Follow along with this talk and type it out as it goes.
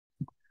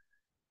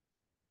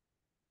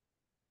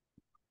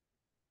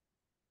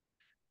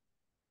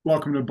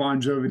Welcome to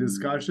Bon Jovi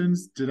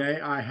Discussions. Today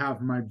I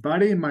have my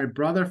buddy, my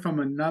brother from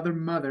another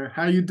mother.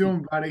 How you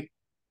doing, buddy?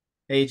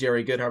 Hey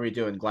Jerry, good. How are you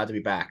doing? Glad to be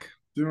back.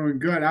 Doing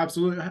good.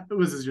 Absolutely.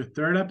 Was this your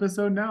third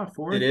episode now? It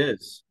Fourth?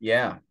 is.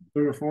 Yeah.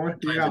 Third or fourth?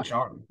 Third time's a Yeah.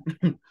 charm.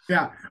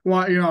 Yeah.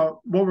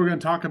 Well, what we're going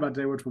to talk about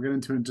today, which we'll get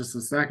into in just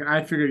a second,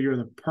 I figured you're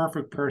the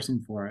perfect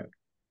person for it.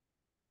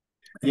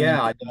 Yeah,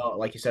 And I know.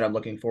 Like you said, I'm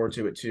looking forward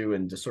to it too,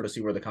 and to sort of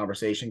see where the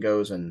conversation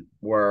goes and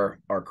where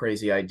our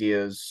crazy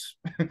ideas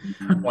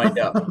wind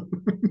up.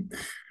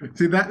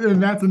 see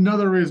that's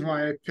another reason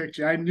why I picked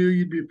you. I knew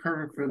you'd be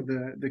perfect for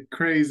the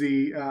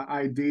crazy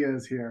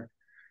ideas here.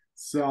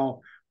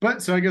 So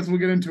I guess we'll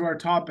get into our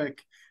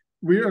topic.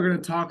 We are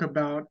going to talk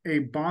about a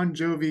Bon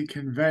Jovi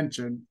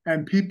convention. And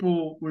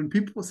when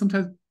people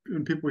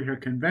hear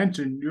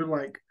convention, you're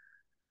like,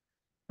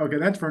 okay,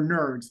 that's for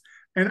nerds.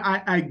 And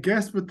I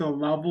guess with the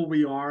level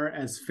we are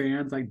as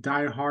fans, like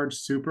diehard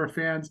super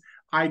fans,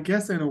 I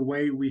guess in a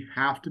way we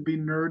have to be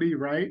nerdy,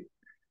 right?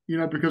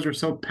 Because we're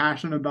so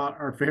passionate about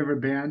our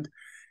favorite band.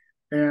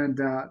 And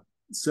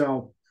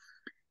so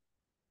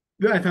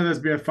I thought this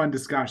would be a fun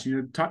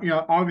discussion.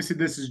 Obviously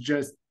this is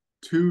just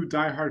two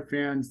diehard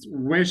fans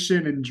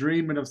wishing and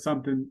dreaming of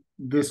something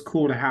this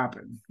cool to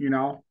happen.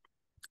 So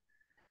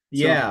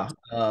Yeah.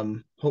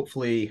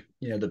 Hopefully,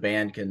 the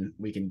band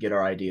we can get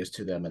our ideas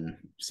to them and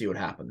see what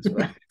happens.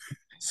 But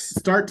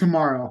start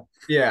tomorrow.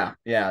 yeah.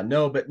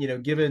 No, but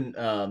given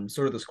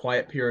sort of this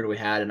quiet period we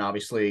had, and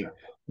obviously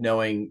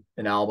knowing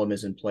an album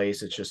is in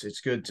place,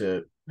 it's good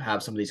to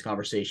have some of these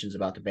conversations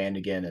about the band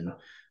again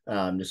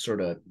and just sort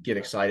of get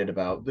excited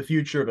about the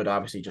future, but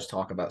obviously just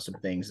talk about some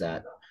things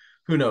that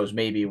who knows,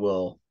 maybe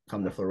will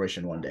come to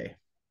fruition one day.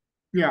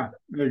 Yeah,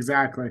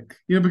 exactly.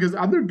 Because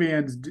other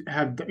bands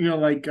have,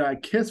 like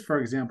Kiss, for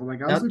example.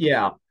 Like I was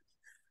Yeah.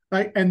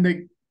 like, and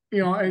they,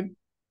 and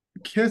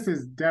Kiss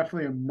is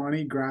definitely a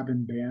money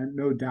grabbing band,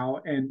 no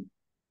doubt. And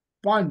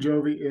Bon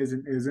Jovi is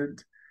and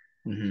isn't.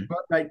 Hmm. But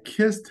like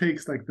Kiss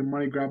takes like the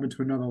money grabbing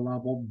to another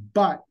level.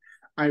 But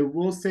I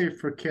will say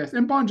for Kiss,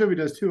 and Bon Jovi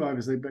does too,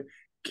 obviously, but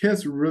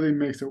Kiss really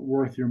makes it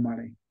worth your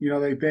money.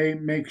 Like they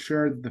make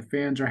sure that the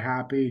fans are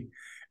happy.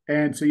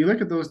 And so you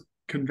look at those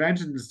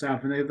conventions and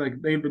stuff,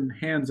 and they've been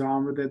hands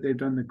on with it. They've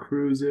done the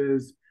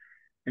cruises,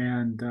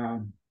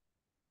 and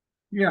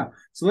yeah.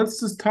 So let's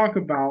just talk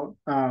about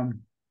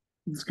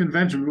this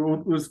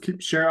convention. Let's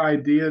keep share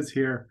ideas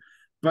here.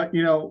 But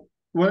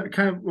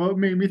what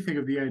made me think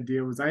of the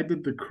idea was I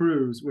did the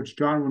cruise, which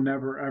John will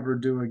never ever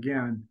do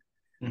again.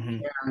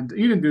 Hmm. And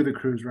you didn't do the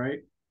cruise, right?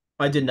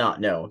 I did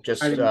not know, I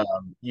just didn't.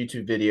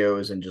 YouTube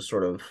videos and just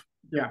sort of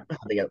Yeah,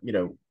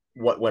 having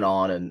what went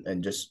on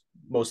and just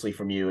mostly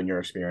from you and your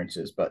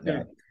experiences, but yeah.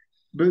 no.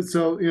 But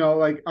so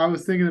like I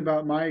was thinking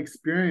about my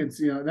experience.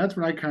 That's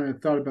when I kind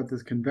of thought about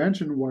this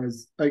convention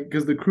was like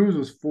because the cruise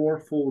was 4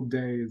 full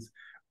days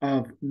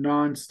of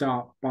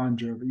nonstop Bon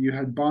Jovi. You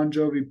had Bon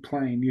Jovi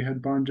playing, you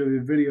had Bon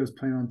Jovi videos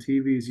playing on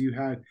TVs, you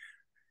had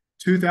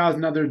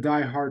 2,000 other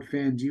diehard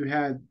fans. You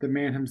had the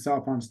man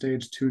himself on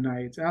stage 2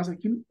 nights. And I was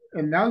like,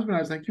 and that was when I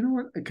was like, you know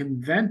what? A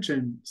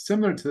convention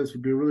similar to this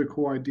would be a really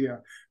cool idea.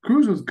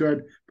 Cruise was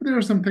good, but there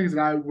were some things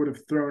that I would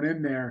have thrown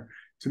in there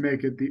to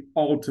make it the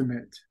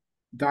ultimate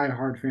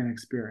diehard fan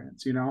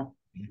experience.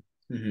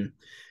 Hmm.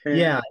 And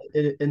Yeah,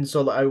 and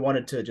so I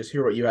wanted to just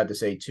hear what you had to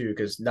say too,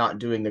 because not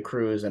doing the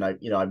cruise, and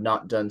I've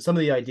not done some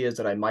of the ideas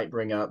that I might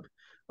bring up.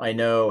 I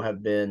know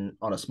have been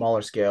on a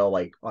smaller scale,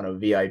 like on a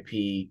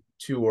VIP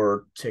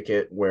tour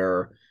ticket,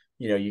 where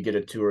you get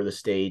a tour of the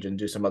stage and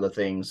do some other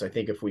things. I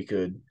think if we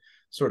could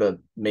sort of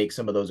make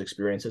some of those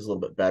experiences a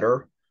little bit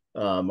better,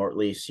 or at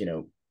least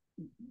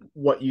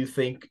what you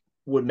think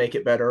would make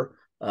it better.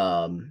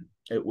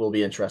 It will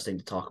be interesting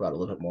to talk about a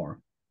little bit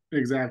more.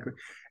 exactly.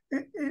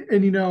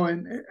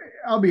 And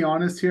I'll be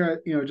honest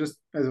here, just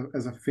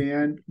as a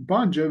fan,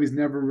 Bon Jovi's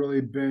never really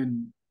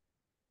been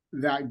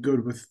that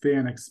good with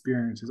fan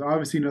experiences.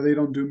 Obviously, they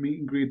don't do meet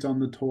and greets on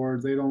the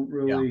tours. They don't Yeah.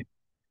 really,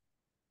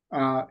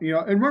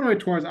 and runaway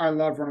tours. I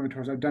love runaway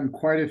tours. I've done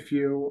quite a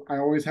few. I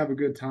always have a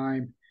good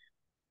time.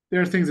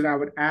 There's things that I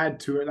would add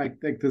to it, like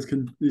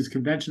these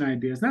convention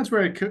ideas. And that's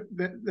where I could,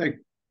 like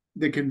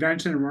the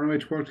convention and runaway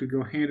tours could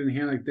go hand in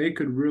hand. Like they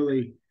could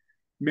really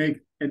make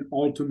an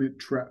ultimate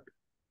trip,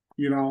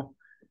 you know,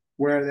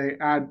 where they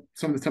add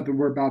some of the stuff that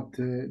we're about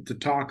to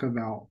talk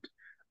about.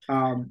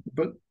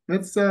 But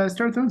let's start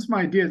throwing some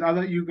ideas. I'll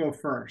let you go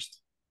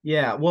first.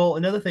 Yeah, well,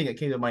 another thing that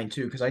came to mind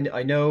too, because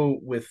I know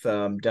with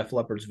Def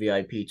Leppard's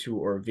VIP tour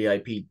or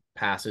VIP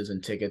passes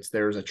and tickets,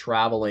 there's a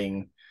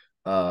traveling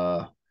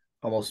uh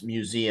almost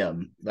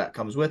museum that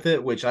comes with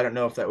it, which I don't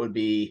know if that would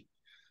be,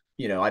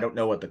 I don't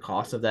know what the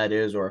cost of that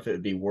is or if it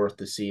would be worth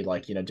to see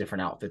like,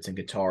 different outfits and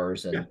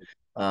guitars Yeah,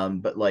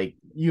 and but like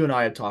you and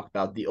I have talked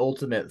about the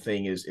ultimate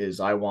thing is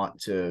I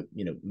want to,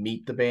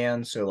 meet the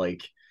band. So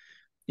like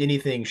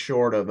anything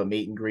short of a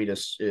meet and greet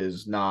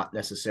is not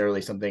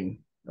necessarily something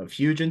of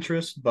huge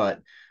interest, but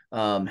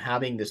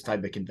having this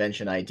type of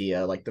convention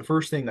idea, like the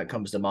first thing that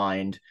comes to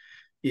mind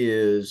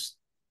is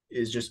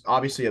is just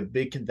obviously a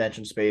big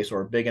convention space or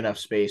a big enough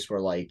space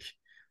where like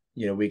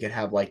we could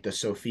have like the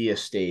Sophia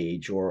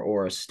stage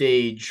or a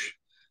stage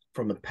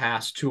from the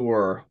past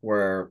tour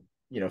where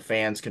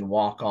fans can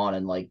walk on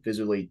and like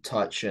visually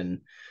touch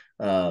and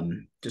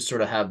just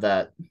sort of have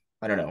that.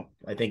 I don't know.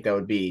 I think that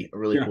would be a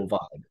really Yeah. cool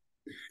vibe.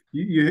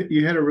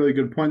 You had a really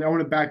good point. I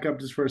want to back up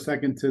just for a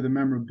second to the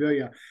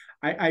memorabilia.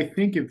 I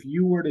think if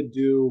you were to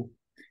do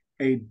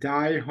a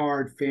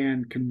diehard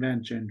fan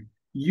convention,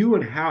 you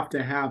would have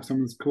to have some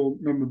of this cool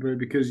memorabilia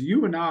because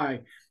you and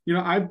I,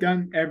 I've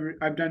done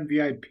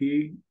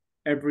VIP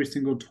every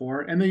single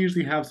tour, and they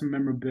usually have some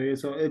memorabilia.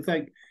 So it's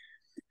like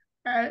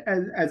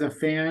as a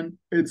fan,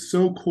 it's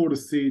so cool to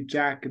see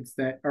jackets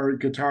that or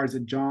guitars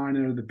that John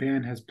or the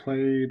band has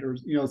played, or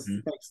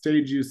Mhm. like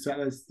stage use,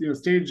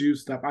 stage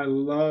use stuff. I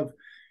love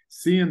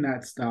seeing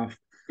that stuff,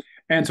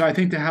 and so I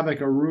think to have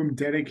like a room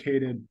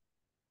dedicated,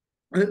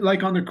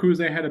 like on the cruise,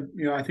 they had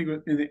I think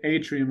in the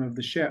atrium of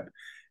the ship,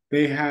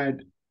 they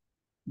had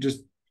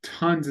just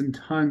tons and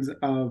tons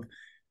of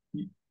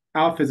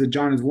outfits that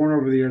John has worn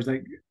over the years,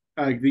 like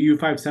the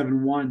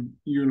U571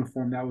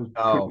 uniform that was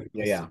pretty Oh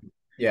yeah,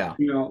 yeah,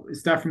 awesome. yeah.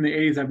 Stuff from the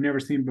 '80s I've never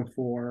seen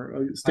before. I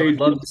would Stage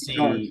love to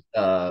guitars. see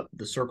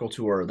the Circle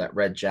Tour, that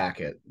red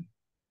jacket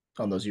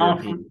on those Oh,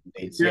 European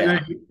dates. yeah, Yeah,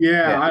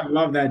 yeah, yeah, I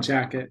love that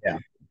jacket.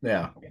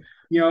 yeah,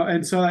 yeah,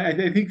 And so I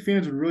think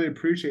fans would really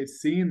appreciate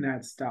seeing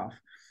that stuff.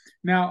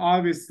 Now,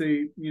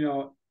 obviously,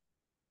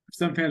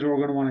 some fans are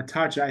going to want to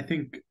touch it. I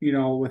think,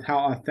 with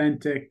how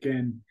authentic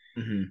and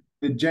hmm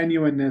the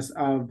genuineness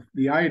of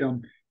the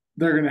item,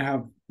 they're going to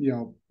have,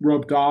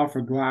 roped off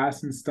or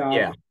glass and stuff.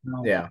 yeah,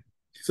 yeah.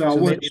 So, So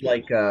maybe which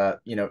like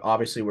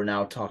obviously we're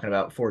now talking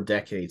about 4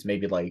 decades.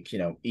 Maybe like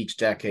each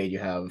decade you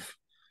have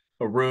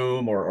a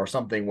room or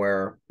something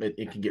where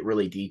it can get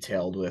really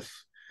detailed with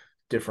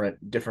different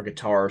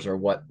guitars or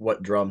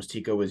what drums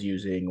Tico was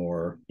using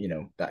or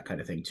that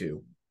kind of thing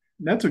too.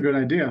 that's a good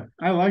idea.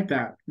 I like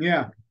that.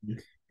 Yeah. Mhm.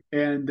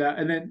 And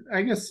then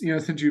I guess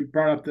since you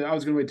brought up I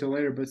was going to wait till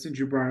later, but since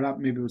you brought it up,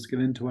 maybe let's get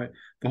into it.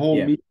 The whole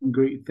Yeah, meet and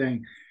greet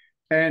thing,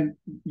 and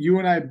you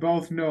and I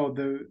both know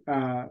the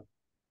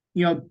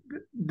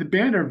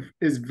band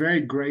is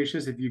very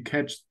gracious if you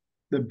catch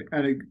the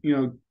at a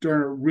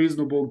during a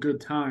reasonable good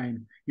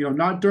time.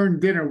 Not during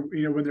dinner.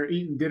 When they're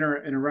eating dinner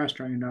in a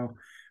restaurant.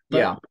 But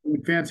yeah,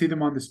 when fans see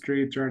them on the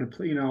streets or at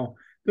a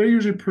they're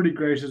usually pretty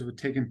gracious with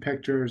taking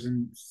pictures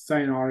and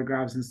signing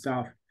autographs and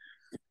stuff.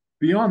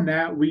 Beyond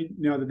that, we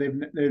know that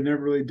they've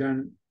never really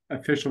done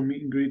official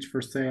meet and greets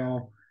for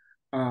sale,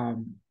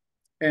 um,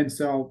 and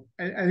so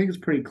I think it's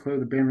pretty clear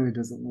the band really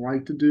doesn't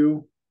like to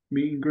do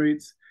meet and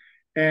greets.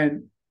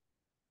 And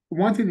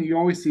one thing that you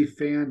always see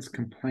fans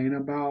complain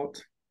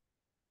about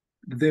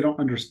that they don't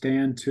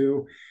understand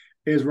too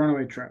is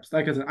runaway trips.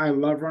 Like I said, I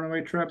love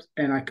runaway trips,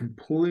 and I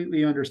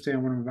completely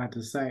understand what I'm about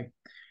to say.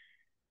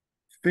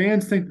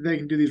 Fans think that they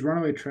can do these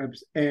runaway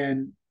trips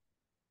and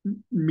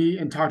meet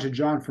and talk to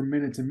John for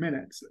minutes and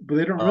minutes, but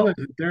they don't realize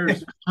oh that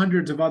there's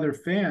hundreds of other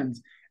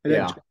fans that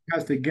yeah, John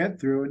has to get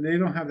through, and they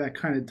don't have that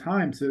kind of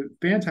time. So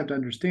fans have to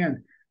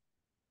understand,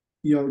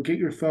 get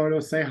your photo,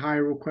 say hi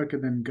real quick,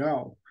 and then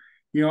go.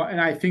 And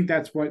I think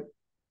that's what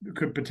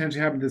could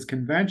potentially happen at this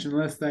convention.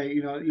 Unless they,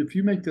 if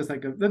you make this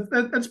like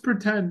let's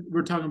pretend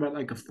we're talking about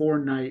like a 4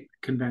 night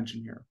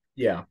convention here.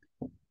 yeah,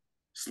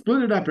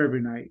 Split it up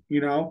every night,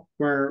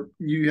 where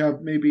you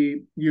have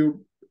maybe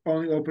you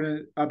only open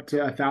it up to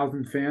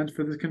 1,000 fans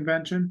for this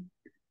convention,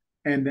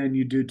 and then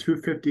you do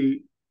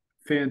 250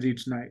 fans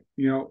each night,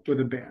 with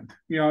a band,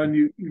 and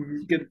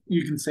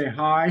you can say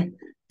hi,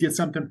 get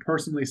something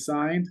personally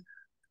signed,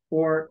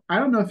 or I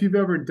don't know if you've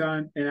ever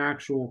done an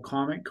actual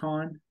Comic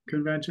Con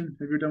convention.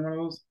 Have you done one of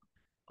those?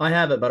 I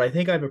have it, but I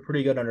think I have a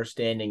pretty good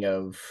understanding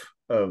of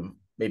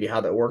maybe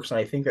how that works, and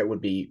I think that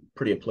would be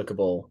pretty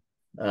applicable.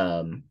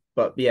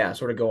 But yeah,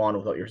 sort of go on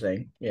with what you're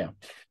saying. Yeah.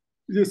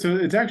 Yeah, so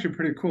it's actually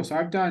pretty cool. So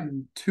I've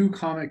done two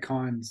Comic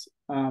Cons,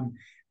 and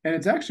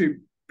it's actually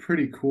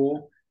pretty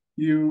cool.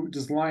 You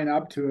just line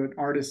up to an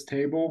artist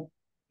table,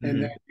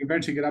 and then hmm you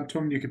eventually get up to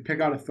them. And you can pick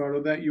out a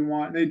photo that you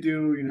want. They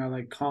do,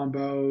 like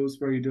combos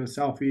where you do a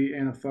selfie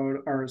and a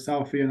photo, or a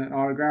selfie and an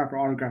autograph, or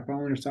autograph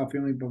only, or selfie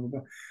only, blah blah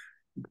blah.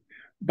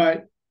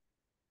 But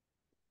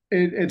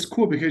it's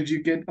cool because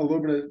you get a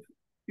little bit of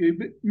a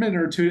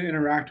minute or two to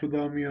interact with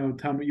them.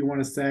 Tell them what you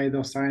want to say.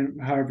 They'll sign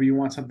however you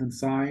want something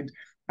signed.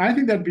 I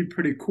think that'd be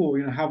pretty cool.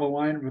 Have a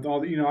line with all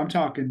the. I'm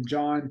talking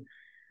John.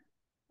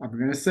 I'm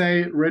gonna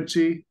say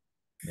Richie,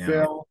 Yeah.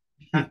 Phil,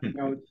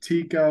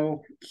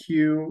 Tico,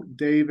 Q,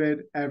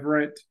 David,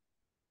 Everett.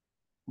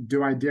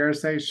 Do I dare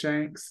say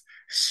Shanks?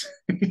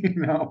 you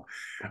know,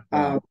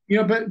 Yeah.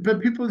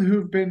 but people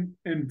who've been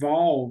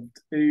involved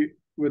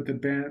with the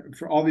band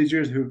for all these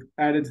years, who've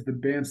added to the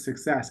band's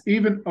success,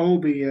 even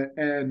Obi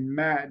and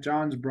Matt,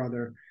 John's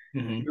brother,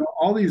 hmm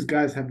all these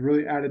guys have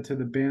really added to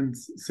the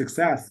band's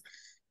success.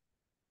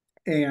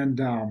 And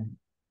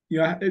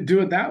do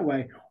it that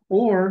way,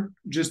 or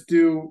just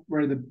do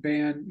where the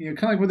band, kind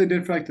of like what they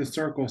did for like the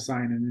Circle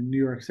signing in New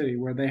York City,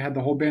 where they had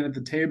the whole band at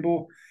the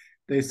table,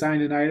 they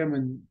signed an item,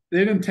 and they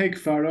didn't take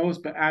photos,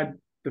 but add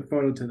the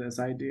photo to this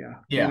idea.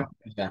 Yeah, So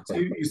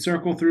exactly. you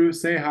circle through,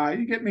 say hi,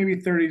 you get maybe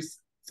 30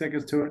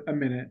 seconds to a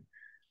minute,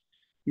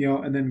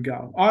 and then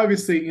go.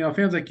 Obviously,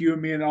 fans like you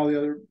and me and all the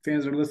other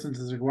fans that are listening to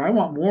this, like, well, I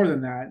want more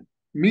than that.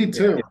 Me Yeah.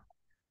 too. Yeah.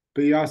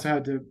 But you also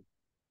have to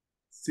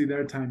see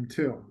their time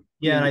too.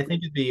 Yeah, and I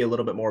think it'd be a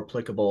little bit more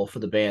applicable for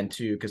the band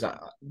too, because I'm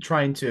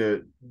trying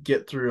to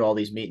get through all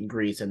these meet and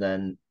greets and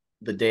then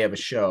the day of a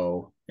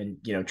show and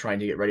trying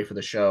to get ready for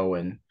the show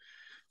and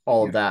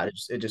all of Yeah,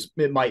 that.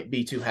 It might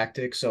be too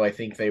hectic. So I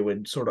think they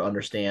would sort of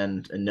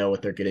understand and know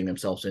what they're getting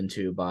themselves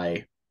into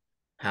by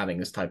having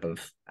this type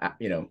of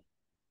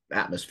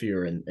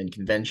atmosphere and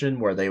convention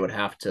where they would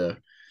have to,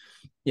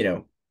 you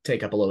know,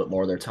 take up a little bit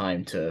more of their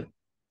time to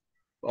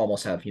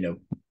almost have,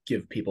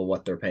 give people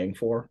what they're paying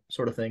for,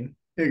 sort of thing.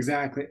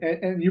 exactly.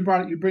 And you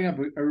bring up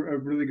a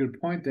really good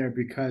point there,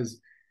 because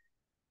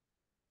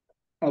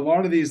a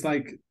lot of these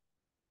like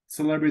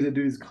celebrities that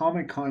do these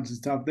comic cons and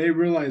stuff, they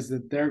realize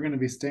that they're going to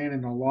be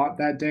standing a lot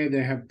that day.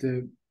 They have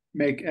to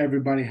make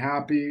everybody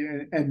happy,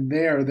 and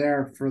they are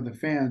there for the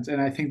fans.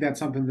 And I think that's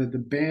something that the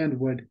band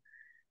would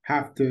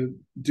have to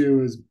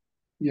do is,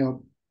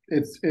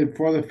 it's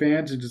for the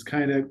fans, and just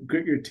kind of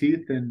grit your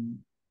teeth and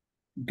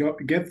go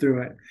get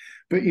through it.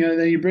 But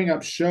then you bring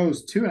up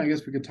shows too, and I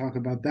guess we could talk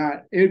about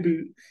that. It'd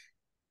be,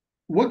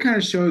 what kind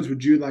of shows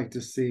would you like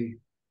to see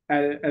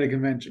at a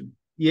convention?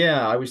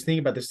 Yeah, I was thinking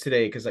about this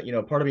today because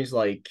part of me is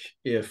like,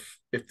 if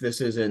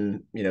this is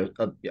in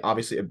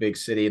obviously a big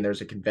city and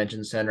there's a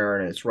convention center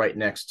and it's right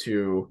next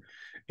to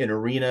an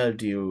arena,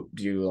 do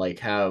you like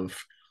have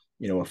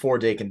a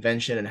 4-day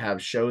convention and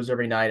have shows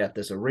every night at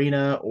this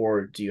arena,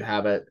 or do you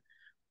have it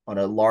on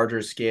a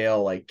larger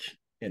scale like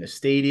in a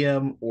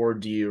stadium, or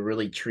do you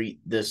really treat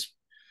this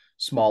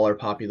smaller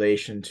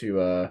population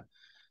to a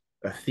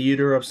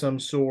theater of some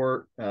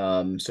sort?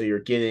 So you're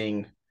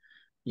getting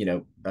you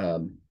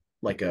know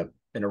like an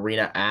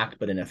arena act,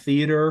 but in a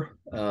theater.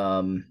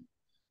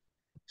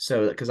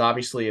 So because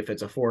obviously, if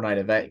it's a 4-night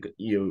event,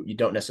 you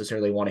don't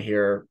necessarily want to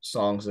hear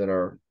songs that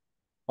are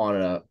on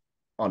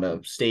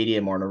a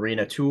stadium or an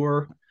arena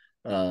tour.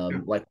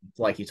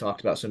 Like you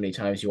talked about so many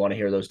times, you want to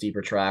hear those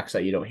deeper tracks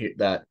that you don't hear,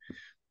 that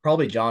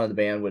probably John and the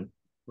band would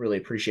really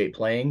appreciate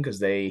playing, because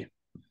they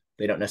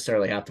don't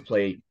necessarily have to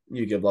play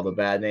 "You Give Love a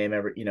Bad Name"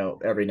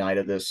 every night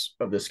of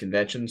this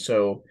convention.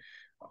 So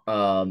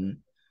um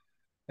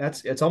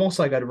it's almost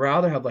like I'd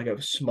rather have like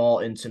a small,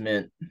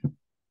 intimate,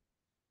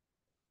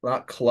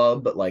 not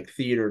club, but like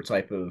theater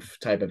type of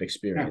Yeah,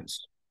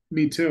 experience.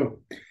 me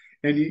too.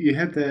 And you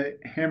hit the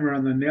hammer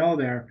on the nail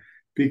there,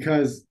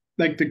 because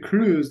like the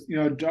cruise,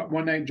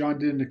 one night John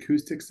did an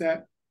acoustic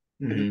set,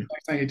 and the Mm-hmm.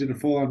 next night he did a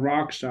full on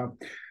rock show.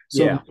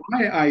 So Yeah,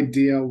 my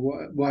idea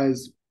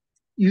was,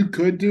 you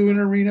could do an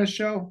arena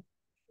show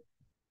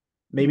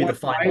maybe one the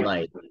final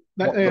night.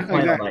 night. The final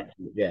Exactly. night.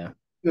 Yeah.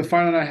 The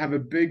final night have a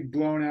big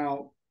blown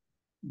out,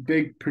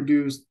 big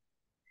produced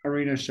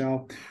arena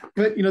show.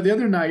 But the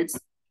other nights,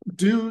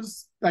 do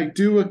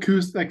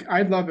acoustic. Like,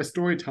 I'd love a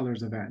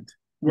storytellers event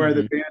where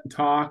the Mm-hmm. band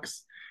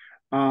talks,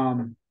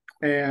 um,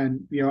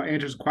 and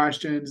answers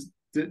questions.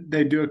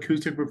 They do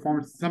acoustic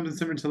performance, something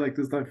similar to like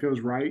This Life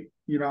Feels Right,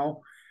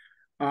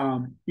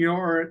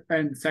 or,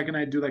 and second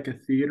I do like a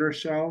theater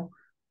show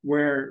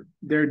where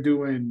they're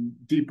doing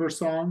deeper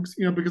songs,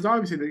 because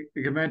obviously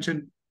the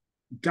convention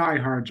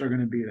diehards are going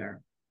to be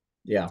there.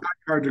 Yeah.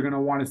 Diehards are going to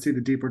want to see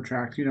the deeper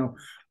tracks.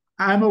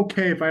 I'm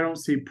okay if I don't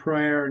see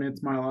Prayer and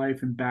It's My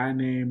Life and Bad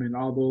Name and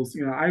all those.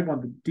 I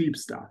want the deep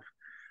stuff.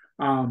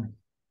 Um,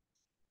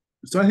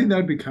 so I think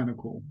that'd be kind of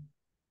cool.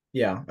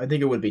 Yeah, I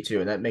think it would be too,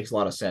 and that makes a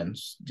lot of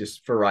sense.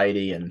 Just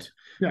variety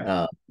Yeah.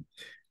 uh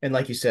and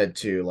like you said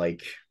too,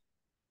 like,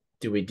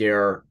 do we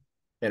dare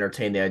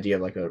entertain the idea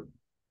of like a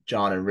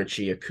John and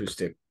Richie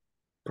acoustic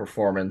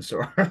performance,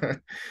 or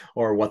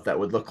or what that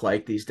would look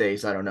like these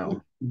days? I don't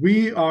know.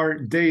 We are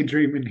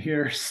daydreaming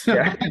here, so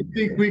Yeah. I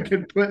think we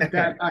could put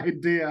that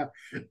idea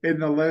in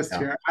the list Yeah.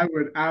 here. I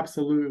would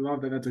absolutely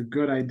love that. That's a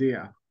good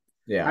idea. I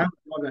Yeah.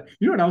 would love that.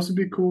 You know what else would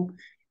be cool?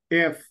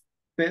 If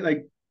they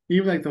like,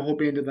 even like the whole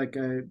band did like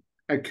a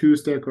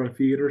acoustic or a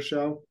theater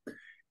show,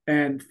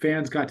 and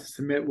fans got to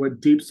submit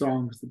what deep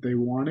songs that they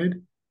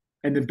wanted,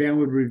 and the band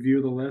would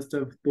review the list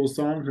of those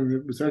songs,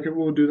 and the second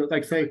we'll do that.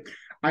 Like, say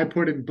I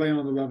put in "Blame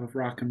on the Love of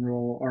Rock and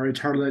Roll" or "It's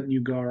Hard Letting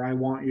You Go" or "I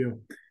Want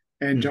You,"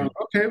 and John,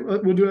 Hmm. okay,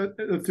 we'll do it.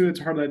 Let's do "It's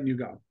Hard Letting You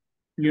Go."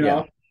 You Yeah.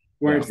 know,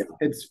 where Yeah.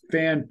 it's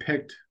fan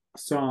picked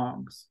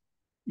songs.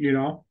 You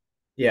know,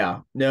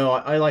 Yeah. No,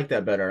 I like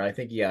that better. I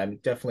think, yeah, I'm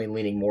definitely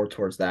leaning more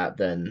towards that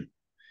than,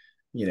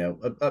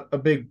 a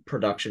big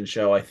production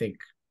show. I think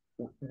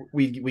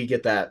we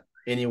get that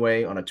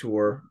anyway on a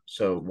tour.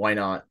 So why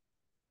not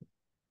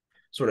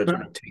sort of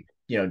but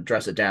take,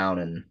 dress it down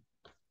and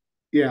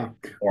yeah,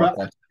 more but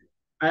authentic.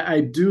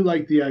 I do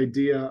like the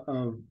idea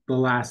of the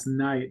last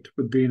night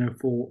with being a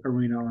full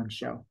arena on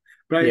show.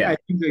 But I Yeah.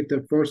 think like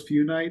the first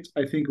few nights,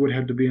 I think would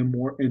have to be a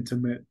more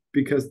intimate,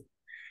 because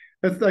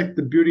that's like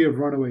the beauty of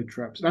runaway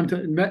trips.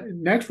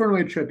 Next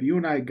runaway trip, you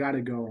and I got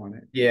to go on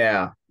it,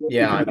 Yeah.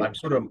 Yeah. because I'm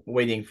sort of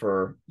waiting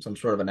for some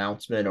sort of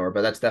announcement,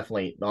 but that's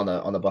definitely on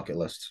the bucket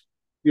list.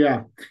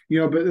 Yeah,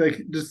 but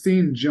like just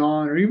seeing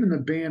John or even the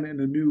band in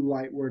a new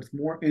light where it's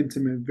more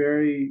intimate,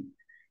 very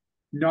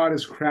not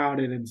as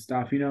crowded and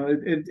stuff. It's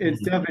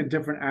Mhm. definitely a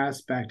different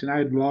aspect, and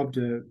I'd love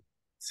to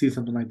see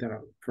something like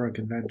that for a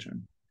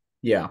convention.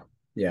 Yeah,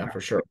 yeah, Yeah.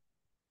 for sure.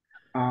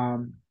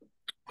 Um,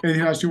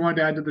 Anything else you wanted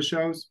to add to the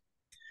shows?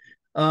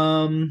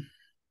 Um,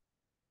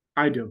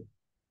 I do.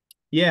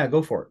 yeah,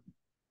 go for it.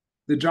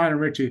 The John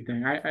and Richie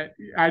thing.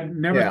 I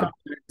never Yeah, thought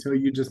of it until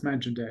you just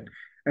mentioned it,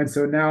 and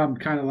so now I'm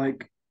kind of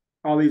like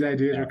all these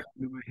ideas yeah, are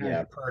coming to my yeah.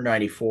 head. Per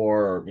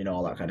 94, or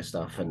all that kind of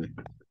stuff, and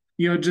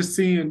Just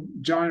seeing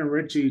John and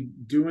Richie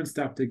doing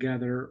stuff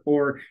together,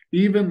 or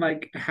even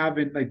like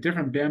having like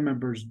different band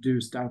members do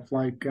stuff,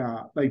 like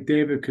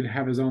David could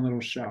have his own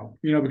little show.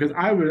 Because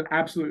I would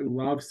absolutely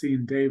love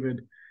seeing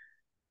David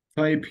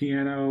play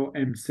piano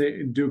and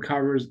do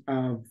covers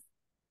of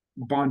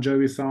Bon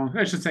Jovi songs.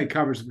 I should say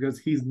covers because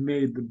he's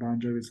made the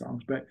Bon Jovi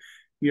songs, but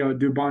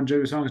do Bon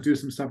Jovi songs, do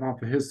some stuff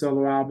off of his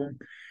solo album.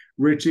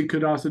 Richie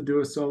could also do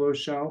a solo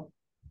show.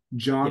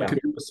 John yeah,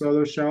 could do a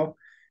solo show.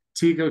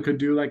 Tico could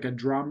do like a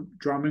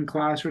drumming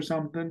class or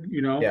something,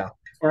 yeah.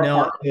 or No,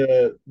 art.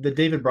 the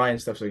David Bryan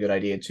stuff's a good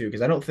idea too,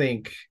 because I don't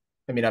think,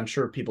 I mean, I'm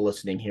sure people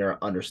listening here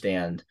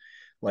understand,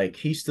 like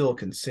he still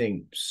can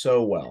sing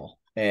so well,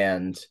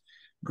 and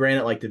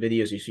granted, like the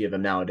videos you see of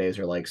him nowadays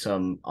are like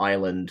some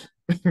island,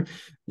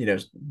 you know,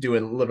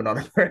 living on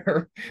a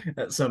prayer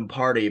at some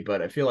party,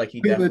 but I feel like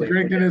he The definitely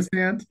drink would. in his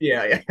hand.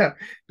 Yeah, yeah,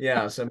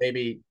 yeah. So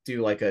maybe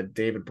do like a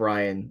David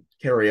Bryan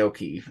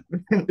karaoke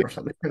or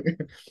something.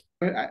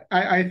 But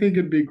I think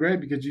it'd be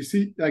great because you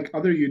see like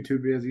other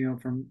YouTube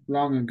videos, from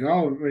long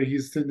ago where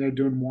he's sitting there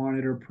doing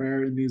wanted or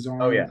prayer in these Oh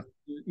arms.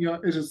 yeah,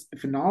 It's just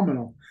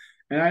phenomenal.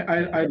 And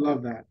I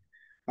love that.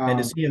 and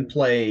to Um, see him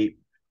play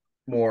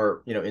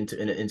more,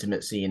 into in an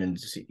intimate scene, and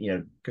to see,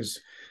 because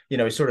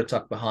he's sort of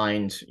tucked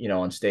behind,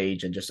 on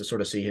stage, and just to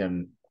sort of see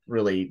him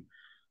really,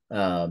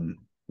 um,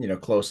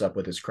 close up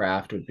with his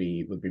craft would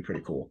be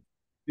pretty cool.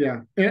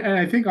 yeah. And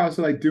I think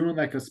also like doing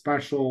like a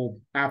special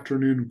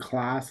afternoon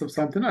class of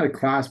something, not a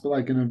class, but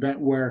like an event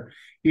where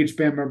each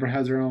band member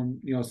has their own,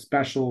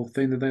 special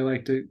thing that they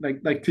like to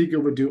like Tika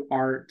would do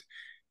art.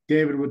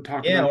 David would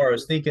talk Yeah, about or I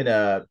was thinking,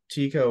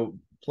 Tico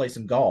play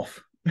some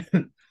golf.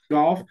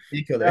 golf.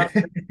 Tico Yeah.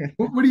 there.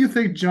 What do you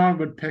think John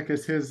would pick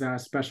as his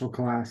special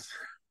class?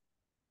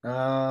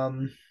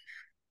 um,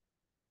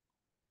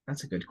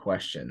 that's a good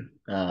question.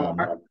 Oh,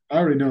 I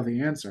already know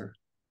the answer.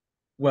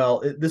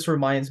 Well, this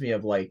reminds me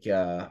of like,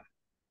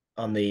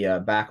 on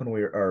the, back when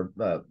we were,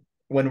 or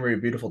when we were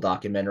beautiful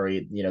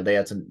documentary, they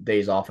had some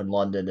days off in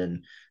London,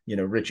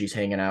 and Richie's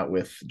hanging out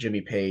with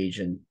Jimmy Page,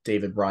 and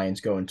David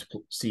Bryan's going to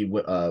see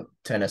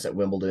tennis at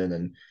Wimbledon,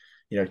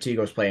 and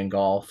Tigo's playing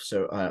golf.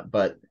 So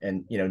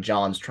and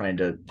John's trying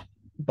to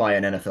buy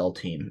an NFL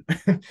team.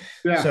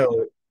 Yeah,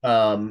 So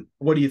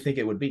what do you think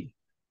it would be?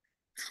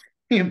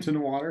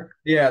 Hampton Water.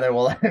 Yeah, there,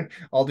 well,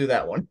 I'll do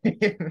that one.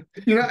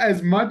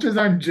 As much as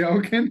I'm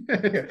joking,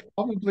 it's Yeah,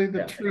 probably the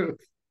yeah, truth.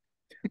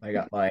 I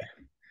got my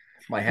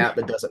hat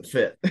that doesn't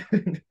fit.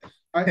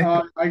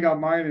 I got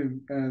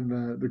mine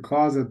in the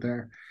closet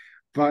there.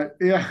 But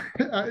yeah,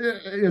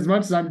 as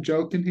much as I'm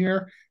joking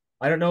here,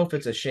 I don't know if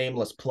it's a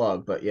shameless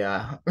plug, but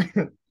yeah.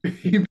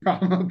 he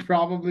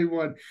probably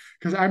would.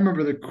 Because I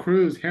remember the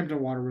cruise, Hampton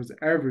Water was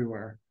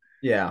everywhere.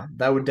 Yeah,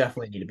 that would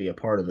definitely need to be a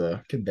part of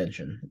the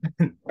convention.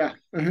 Yeah,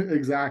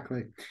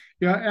 exactly.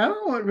 Yeah, I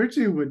don't know what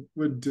Richie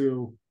would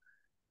do.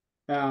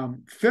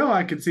 Phil,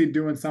 I could see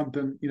doing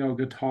something,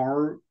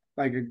 guitar,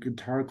 like a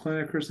guitar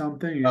clinic or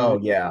something. Oh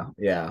yeah,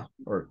 yeah.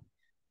 Or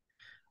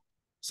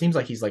seems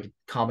like he's like a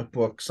comic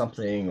book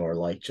something, or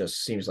like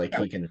just seems like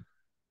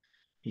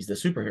he's the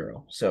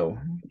superhero. So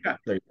Yeah.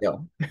 there you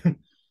go.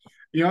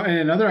 And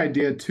another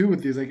idea too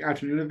with these like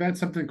afternoon events,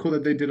 something cool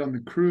that they did on the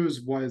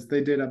cruise was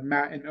they did a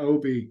Matt and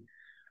Obi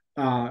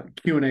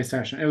Q&A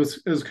session. It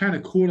was kind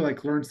of cool to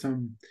like learn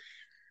some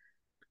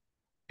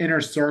inner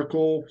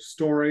circle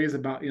stories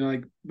about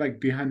like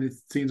behind the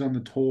scenes on the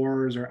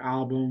tours or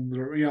albums,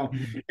 or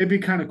it'd be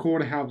kind of cool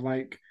to have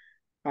like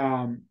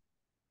um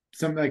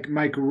some like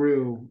Mike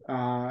Rue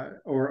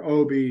or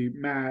Obi,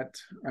 Matt,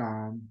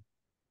 or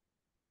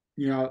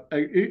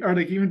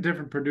like even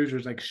different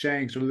producers like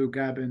Shanks or Luke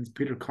Evans,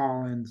 Peter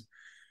Collins.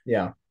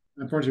 Yeah.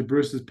 Unfortunately,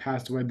 Bruce has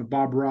passed away, but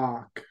Bob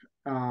Rock.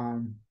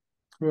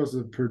 Who else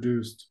has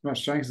produced? Well,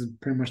 Shanks has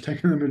pretty much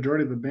taken the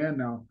majority of the band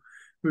now.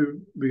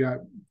 We got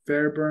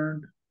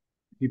Fairburn,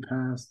 he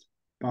passed.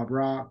 Bob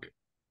Rock,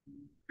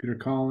 Peter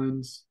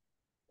Collins.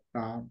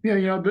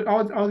 Yeah, but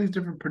all these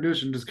different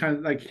producers just kind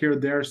of like hear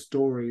their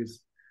stories.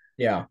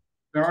 Yeah.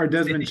 Or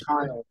Desmond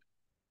Child.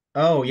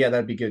 Oh yeah,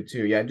 that'd be good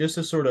too. Yeah, just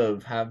to sort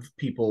of have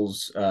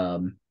people's,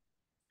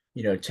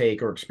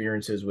 take or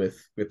experiences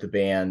with the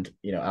band,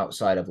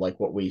 outside of like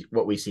what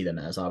we see them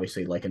as,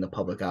 obviously, like in the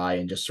public eye,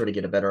 and just sort of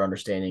get a better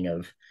understanding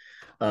of,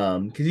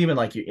 because even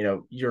like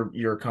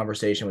your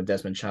conversation with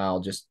Desmond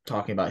Child, just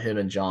talking about him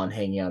and John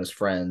hanging out as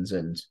friends,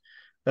 and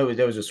that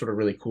was just sort of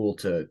really cool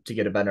to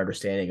get a better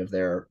understanding of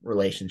their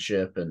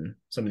relationship and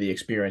some of the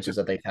experiences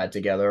that they've had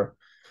together.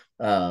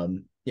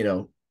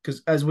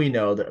 because as we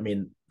know that, I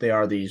mean, they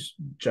are these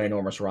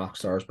ginormous rock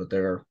stars, but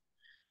they're,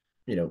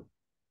 you know,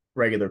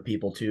 regular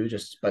people too.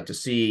 Just but to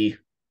see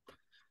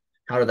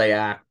how do they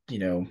act,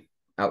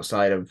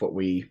 outside of what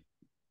we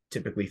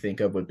typically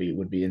think of would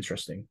be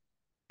interesting.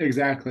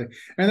 Exactly.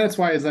 And that's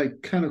why it's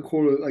like kind of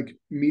cool to like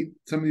meet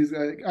some of these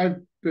guys. I've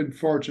been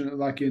fortunate,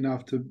 lucky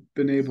enough to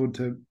been able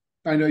to,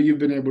 I know you've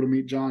been able to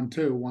meet John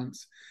too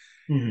once.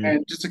 Mm-hmm.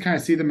 And just to kind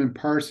of see them in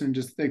person,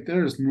 just like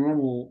they're just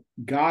normal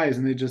guys,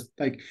 and they just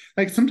like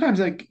sometimes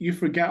like you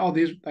forget all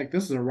these like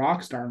this is a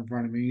rock star in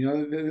front of me.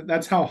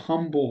 That's how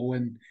humble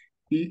and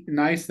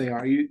nice they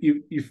are.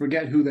 You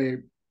forget who they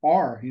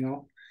are.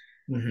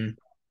 Mm-hmm.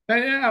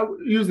 I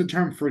use the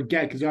term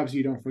forget because obviously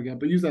you don't forget,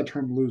 but use that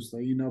term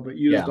loosely. But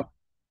you just Yeah,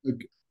 don't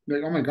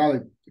like oh my god,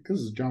 like this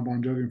is John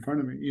Bon Jovi in front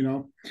of me.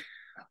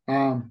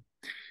 Um,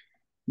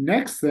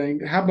 next thing,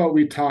 how about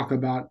we talk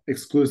about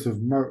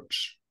exclusive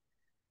merch?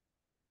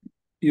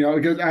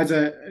 Because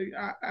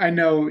I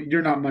know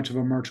you're not much of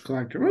a merch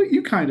collector. Well,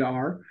 you kind of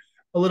are.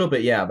 a little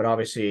bit, yeah, but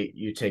obviously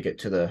you take it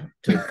to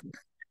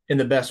in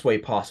the best way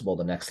possible,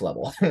 the next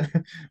level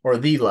or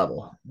the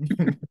level.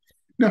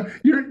 No,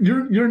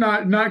 you're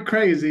not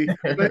crazy,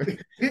 but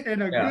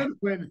in a Yeah,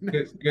 good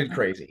way. good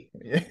crazy.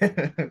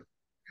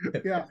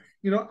 Yeah,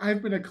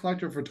 I've been a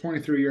collector for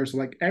 23 years. So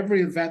like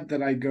every event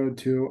that I go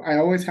to, I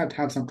always have to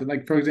have something.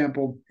 Like for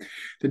example,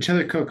 the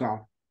Chili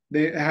Cook-Off.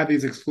 They have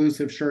these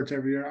exclusive shirts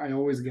every year. I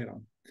always get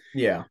them.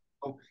 Yeah,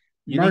 So,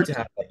 you need merch, to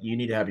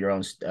have your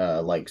own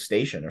like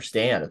station or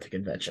stand at the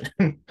convention.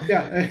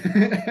 yeah,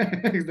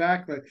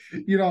 exactly.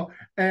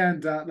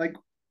 And like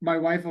my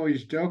wife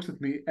always jokes with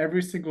me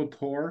every single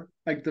tour,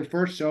 like the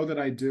first show that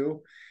I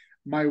do,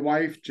 my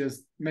wife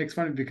just makes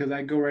fun of me because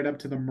I go right up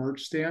to the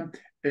merch stand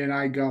and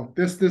I go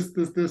this and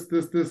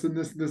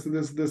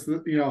this,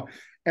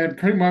 and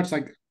pretty much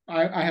like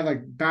I have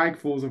like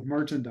bagfuls of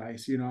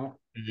merchandise.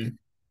 Mhm.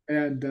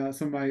 And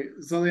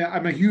so yeah,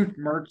 I'm a huge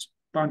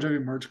Bon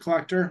Jovi merch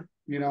collector.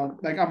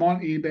 Like I'm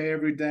on eBay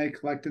every day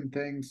collecting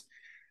things.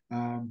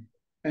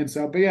 And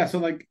so, but yeah, so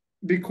like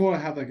be cool to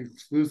have like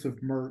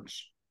exclusive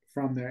merch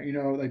from there,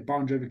 like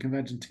Bon Jovi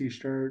Convention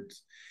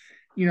t-shirts,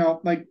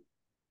 like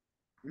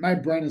my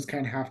brain is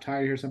kind of half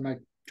tired here, so I'm like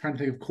trying to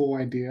think of cool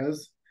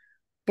ideas.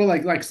 But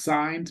like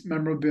signed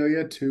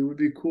memorabilia too would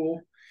be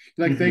cool.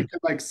 Like they Mhm.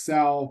 could like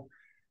sell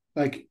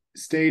like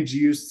stage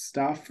use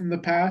stuff from the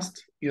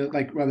past,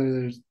 like whether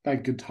there's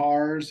like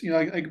guitars,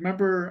 like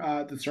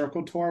remember the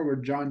Circle tour where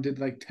John did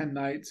like 10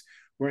 nights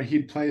where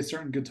he'd play a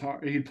certain guitar,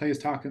 he'd play his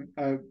talking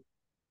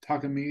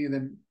me and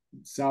then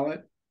sell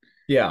it.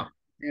 Yeah,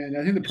 And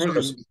I think the you sort of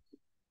proceeds.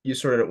 you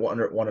sort of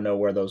want to know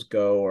where those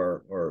go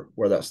or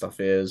where that stuff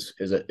is.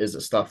 Is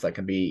it stuff that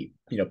can be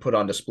put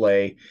on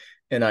display?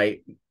 And I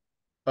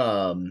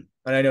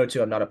know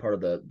too. I'm not a part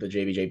of the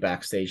JBJ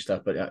backstage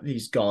stuff, but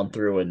he's gone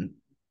through and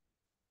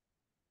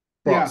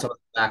brought Yeah, some of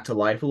it back to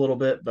life a little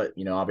bit. But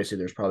obviously,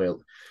 there's probably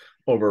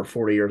over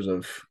 40 years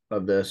of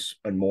this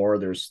and more.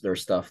 There's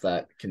stuff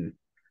that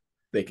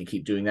they can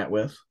keep doing that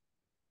with.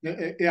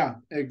 yeah,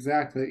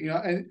 exactly.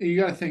 And you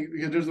got to think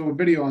because there's a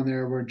video on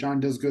there where John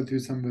does go through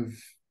some of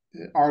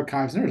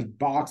archives. And there's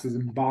boxes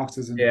and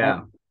boxes and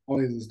Yeah, all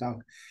these stuff.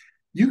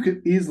 You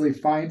could easily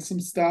find some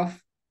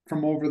stuff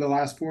from over the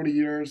last 40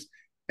 years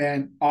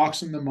and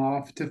auction them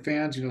off to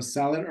fans.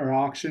 Sell it or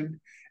auction,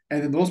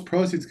 and then those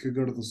proceeds could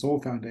go to the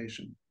Soul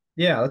Foundation.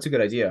 yeah, that's a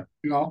good idea.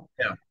 You know,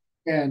 Yeah,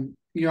 And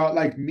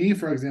like me,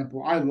 for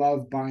example, I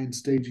love buying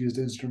stage used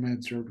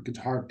instruments or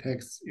guitar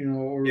picks,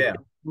 or yeah,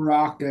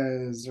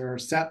 maracas or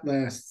set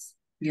lists.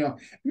 They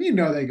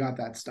got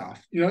that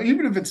stuff.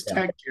 Even if it's yeah.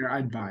 tech gear,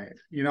 I'd buy it.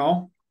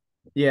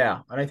 Yeah,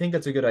 and I think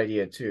that's a good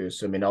idea too.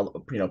 So I mean, all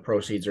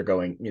proceeds are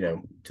going,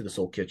 to the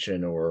Soul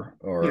Kitchen or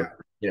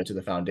Yeah, to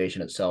the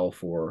foundation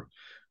itself or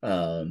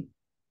um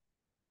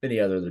any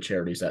other of the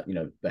charities that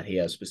that he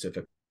has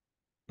specific.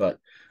 But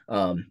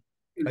I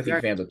think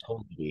exactly. fans would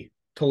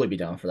totally be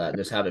down for that. And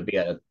just have it be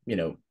at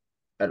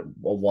at a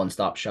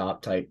one-stop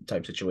shop type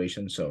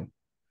situation. So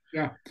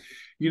Yeah.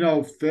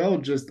 Phil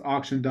just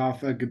auctioned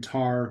off a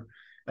guitar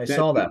I that,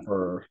 saw that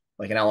for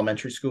like an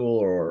elementary school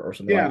or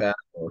something like yeah, that.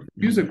 Or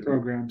music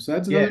program. So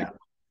that's another, yeah,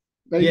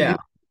 like, yeah.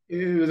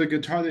 it was a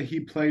guitar that he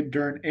played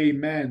during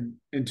Amen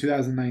in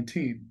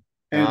 2019.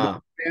 And the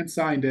Ah, band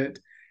signed it.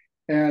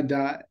 And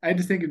I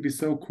just think it'd be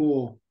so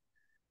cool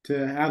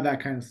to have that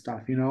kind of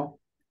stuff.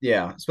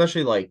 yeah.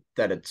 Especially like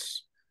that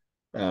it's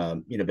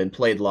been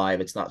played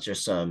live. It's not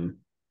just some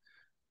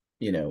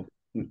you know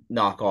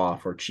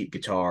knockoff or cheap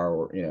guitar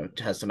or it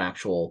has some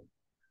actual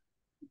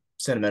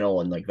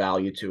sentimental and like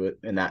value to it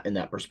in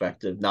that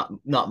perspective,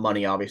 not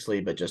money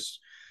obviously, but just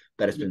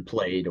that it's been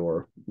played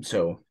or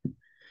so.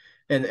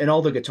 And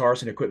all the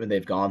guitars and equipment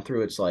they've gone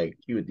through, it's like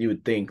you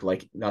would think,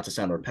 like, not to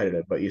sound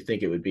repetitive, but you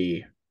think it would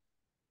be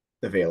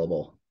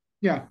available.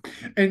 Yeah.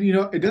 And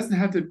it doesn't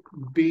have to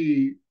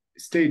be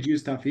stage use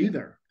stuff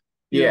either.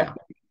 You know, Yeah,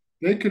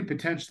 they could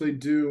potentially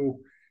do,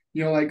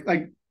 like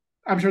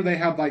I'm sure they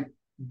have like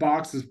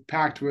boxes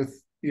packed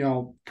with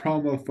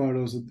promo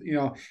photos,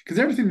 because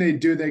everything they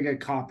do, they get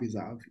copies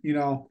of.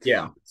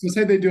 Yeah. So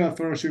say they do a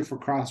photo shoot for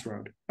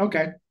Crossroad.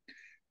 Okay.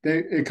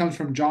 It comes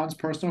from John's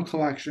personal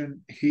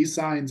collection. He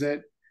signs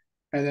it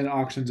and then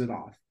auctions it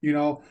off.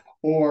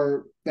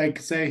 Or like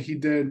say he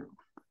did,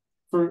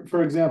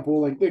 for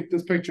example, like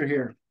this picture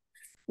here,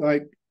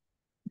 like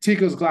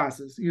Tico's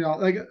glasses,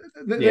 like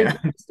they've Yeah.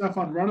 done stuff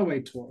on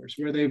runaway tours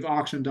where they've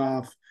auctioned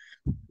off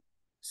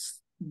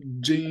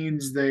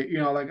jeans.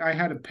 Like I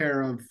had a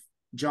pair of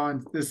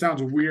John. This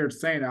sounds weird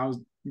saying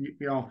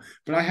it.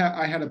 But I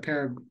had a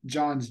pair of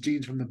John's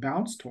jeans from the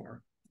Bounce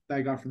tour that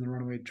I got from the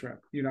runaway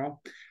trip.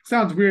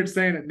 Sounds weird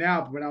saying it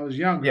now, but when I was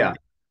younger, Yeah.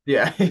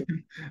 Yeah.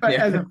 but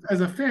Yeah. as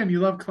a fan, you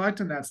love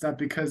collecting that stuff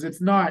because it's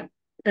not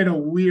in a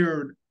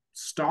weird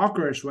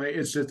stalkerish way.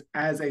 It's just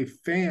as a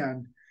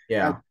fan, as a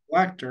Yeah.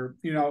 collector,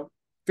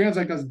 fans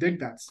like us dig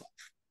that stuff.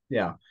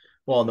 Yeah.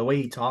 Well, and the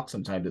way he talks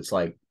sometimes, it's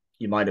like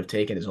you might have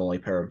taken his only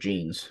pair of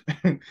jeans,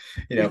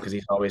 because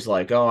he's always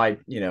like, oh,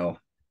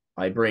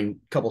 I bring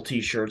a couple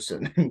t-shirts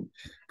and a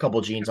couple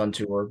jeans on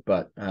tour,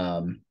 but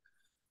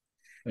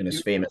in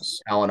his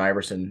famous Allen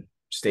Iverson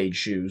stage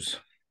shoes.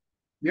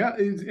 Yeah,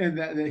 and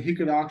that he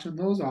could auction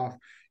those off.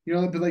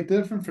 But like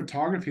different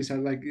photography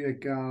side,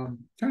 trying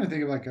to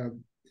think of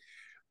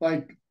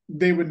like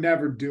they would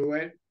never do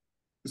it.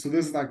 So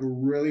this is like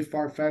really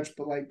far fetched,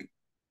 but like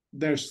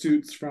their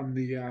suits from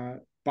the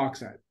box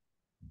set.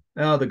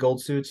 Oh, the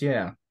gold suits,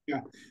 yeah. Yeah,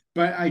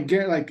 but I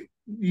get like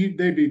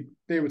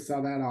they would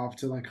sell that off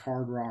to like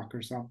Hard Rock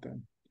or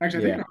something.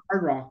 Actually, I Yeah. think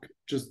Hard Rock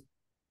just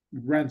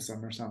rents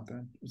them or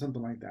something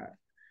like that.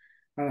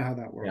 I don't know how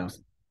that Yeah. works,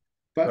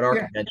 But but our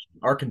yeah,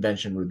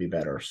 convention would be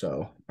better.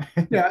 So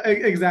yeah,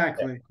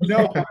 exactly. No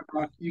yeah. Hard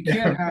Rock. You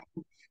can't have.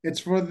 It's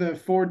for the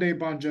 4-day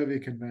Bon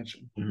Jovi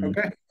convention. Mhm.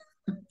 Okay.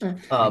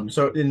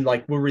 So in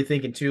like what were we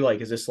thinking too?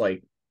 Like, is this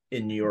like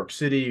in New York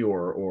City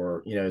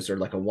or is there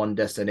like a one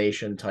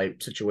destination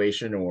type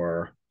situation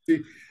or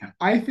See,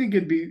 I think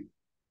it'd be.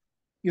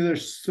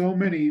 There's so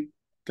many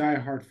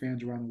diehard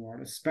fans around the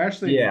world,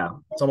 especially in yeah,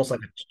 it's almost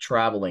like a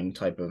traveling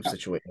type of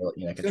situation,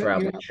 like a so,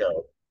 traveling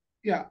show.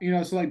 yeah,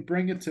 so like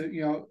bring it to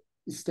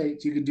the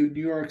states. You could do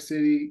New York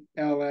City,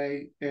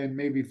 LA, and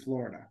maybe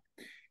Florida,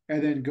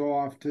 and then go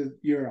off to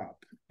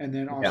Europe, and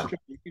then Yeah.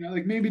 Australia.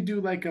 Like maybe do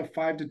like a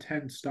 5 to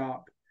 10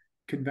 stop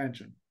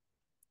convention.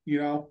 You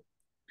know,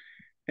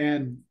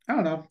 and I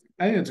don't know.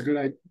 I think it's a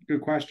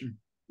good question.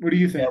 What do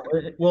you Yeah.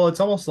 think? Well, it's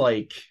almost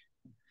like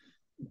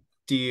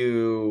do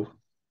you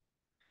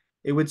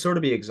it would sort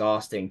of be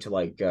exhausting to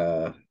like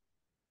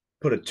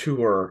put a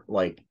tour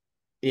like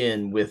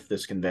in with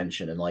this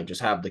convention and like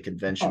just have the Oh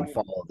convention yeah,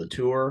 follow the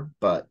tour,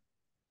 but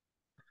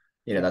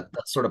yeah,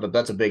 that's sort of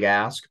that's a big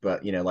ask,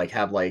 but like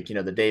have like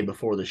the day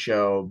before the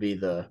show be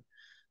the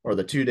or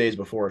the 2 days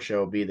before a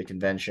show be the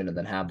convention and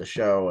then have the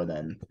show and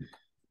then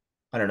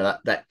I don't know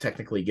that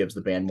technically gives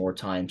the band more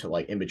time to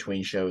like in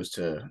between shows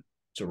to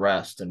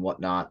rest and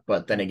whatnot,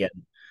 but then yeah. again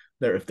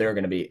if they're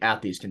going to be at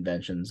these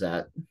conventions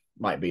that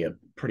might be a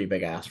pretty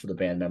big ask for the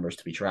band members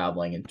to be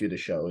traveling and do the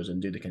shows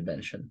and do the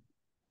convention.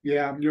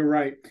 Yeah, you're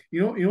right.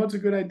 You know what's a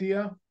good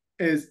idea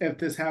is if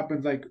this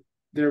happens like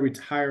their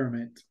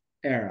retirement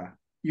era.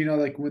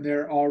 Like when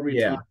they're all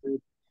Yeah. retired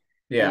and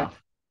Yeah.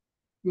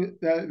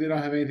 that they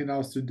don't have anything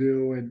else to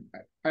do, and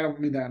I don't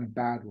mean that in a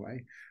bad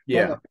way, but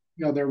Yeah.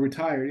 like, they're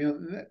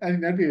retired. I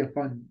think that'd be a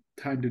fun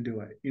time to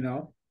do it.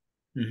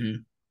 Mm-hmm.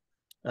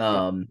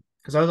 But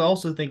Because I was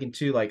also thinking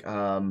too, like,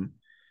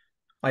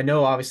 I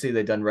know obviously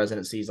they've done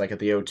residencies like at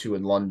the O2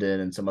 in London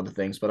and some other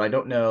things, but I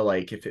don't know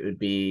like if it would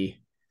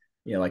be,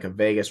 like a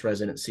Vegas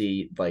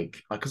residency,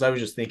 like, because I was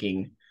just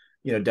thinking,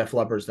 Def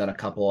Leppard's done a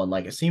couple, and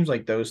like it seems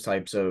like those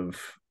types of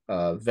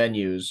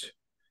venues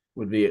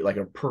would be like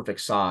a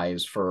perfect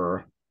size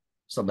for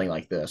something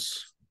like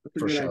this that's a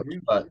for good shows,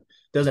 idea. but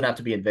doesn't have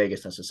to be in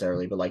Vegas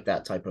necessarily, but like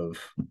that type of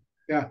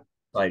Yeah,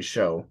 size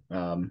show.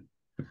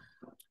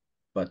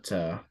 But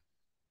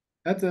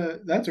that's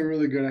a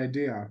really good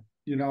idea.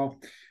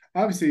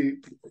 Obviously,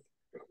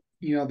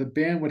 the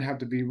band would have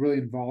to be really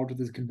involved with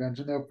this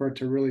convention though for it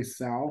to really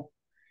sell.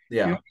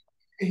 You know,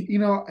 yeah, you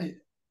know,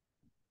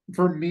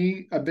 for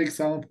me, a big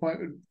selling point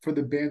for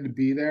the band to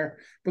be there.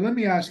 But let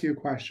me ask you a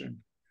question.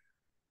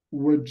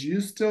 Would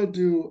you still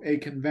do a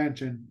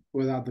convention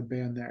without the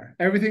band there?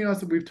 Everything else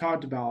that we've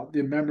talked about,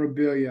 the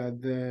memorabilia,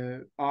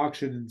 the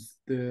auctions,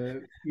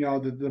 the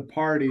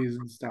parties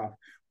and stuff,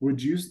 would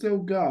you still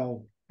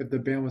go if the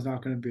band was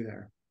not going to be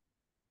there?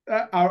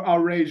 I'll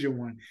raise you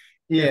one.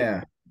 If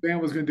yeah. the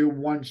band was going to do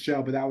one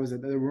show, but that was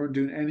it, they weren't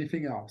doing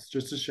anything else,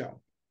 just a show.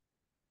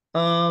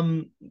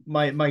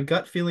 My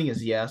gut feeling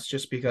is yes,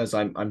 just because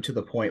I'm to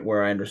the point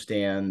where I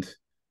understand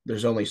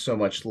there's only so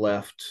much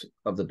left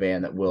of the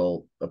band that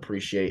will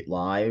appreciate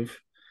live.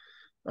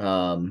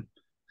 Um,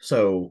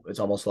 so it's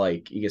almost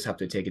like you just have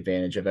to take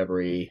advantage of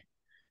every,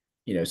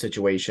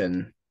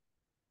 situation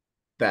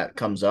that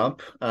comes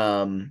up.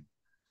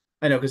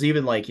 I know because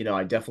even like,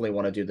 I definitely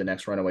want to do the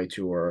next Runaway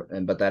tour,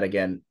 and but that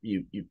again,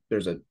 you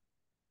there's a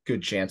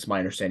good chance, my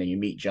understanding, you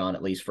meet John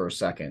at least for a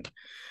second.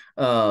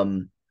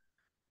 Um,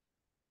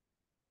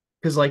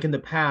 because like in the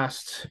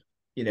past,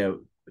 you know,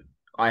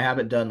 I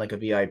haven't done like a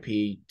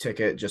VIP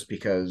ticket just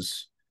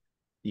because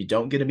you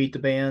don't get to meet the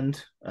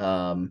band.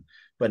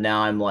 But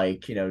now I'm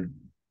like,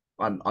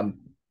 I'm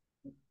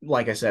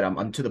like I said,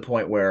 I'm to the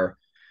point where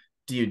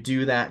do you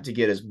do that to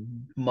get as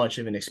much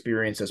of an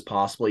experience as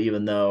possible,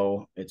 even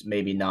though it's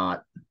maybe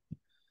not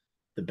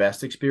the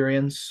best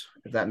experience,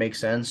 if that makes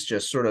sense?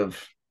 Just sort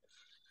of,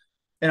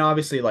 and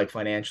obviously, like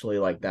financially,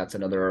 like that's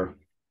another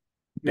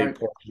big Right.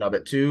 portion of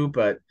it too.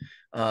 But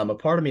a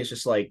part of me is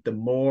just like the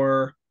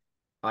more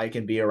I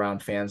can be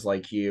around fans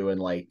like you and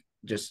like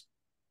just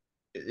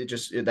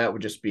that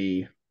would just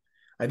be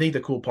I think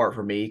the cool part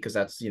for me because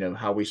that's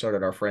how we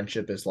started our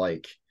friendship is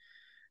like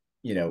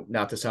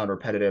not to sound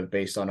repetitive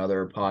based on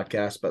other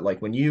podcasts, but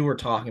like when you were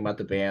talking about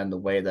the band the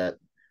way that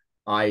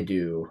I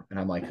do, and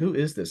I'm like, who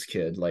is this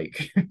kid?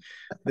 Like,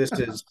 this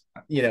is,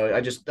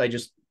 I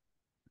just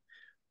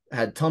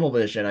had tunnel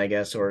vision, I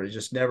guess, or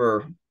just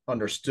never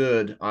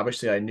understood.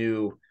 Obviously, I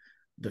knew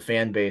the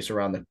fan base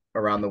around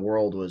the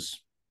world was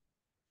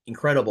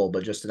incredible,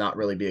 but just to not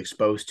really be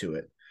exposed to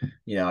it.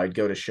 I'd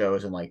go to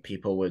shows and like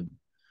people would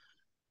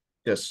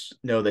just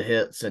know the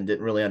hits and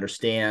didn't really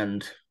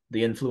understand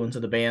the influence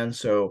of the band.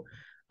 So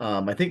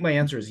I think my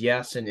answer is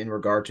yes. And in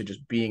regard to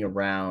just being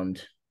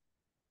around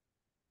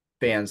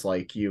fans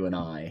like you and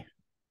I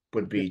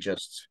would Yeah, be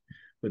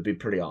would be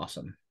pretty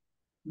awesome.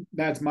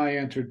 that's my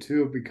answer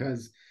too,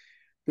 because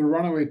the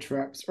runaway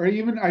trips, or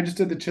even I just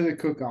did the chili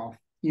cook off,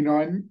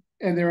 and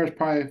there was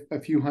probably a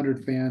few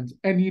hundred fans,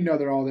 and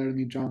they're all there to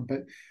meet John.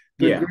 But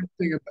the Yeah. great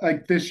thing of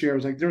like this year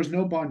was like there was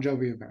no Bon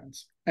Jovi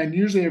events, and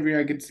usually every year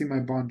I get to see my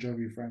Bon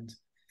Jovi friends,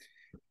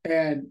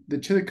 and the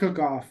chili cook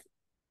off.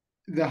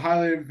 The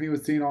highlight of me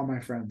was seeing all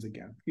my friends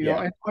again.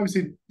 Yeah. And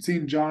obviously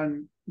seeing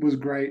John was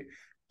great,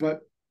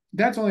 but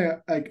that's only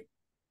like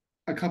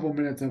a couple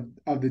minutes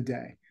of the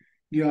day.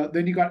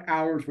 Then you got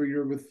hours where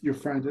you're with your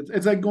friends.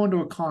 It's like going to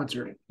a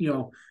concert,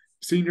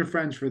 seeing your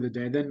friends for the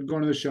day, then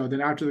going to the show.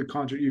 Then after the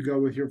concert, you go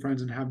with your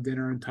friends and have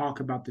dinner and talk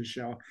about the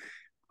show.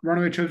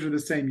 Runaway trips are the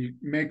same. You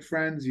make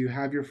friends, you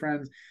have your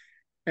friends.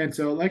 And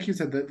so, like you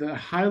said, the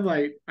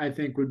highlight I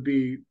think would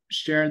be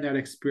sharing that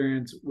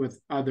experience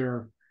with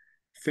other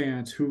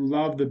fans who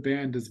love the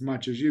band as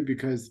much as you,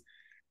 because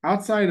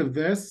outside of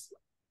this,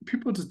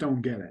 people just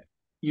don't get it,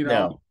 you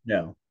know No,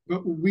 no.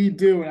 but we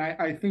do. And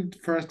I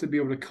think for us to be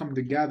able to come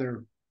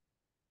together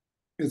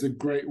is a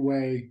great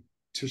way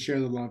to share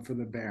the love for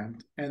the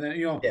band. And then,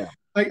 Yeah.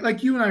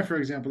 like you and I, for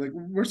example, like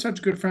we're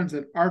such good friends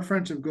that our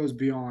friendship goes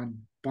beyond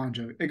Bon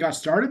Jovi. It got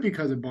started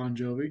because of Bon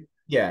Jovi,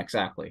 Yeah,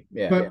 exactly.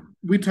 Yeah. but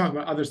we talk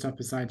about other stuff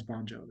besides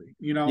Bon Jovi.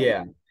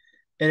 Yeah.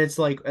 And it's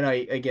like, and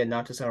I again,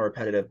 not to sound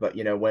repetitive, but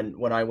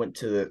when I went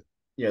to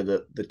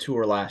the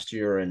tour last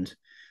year and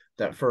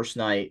that first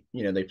night,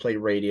 they played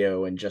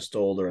Radio and Just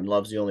Older and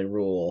Love's the Only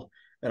Rule,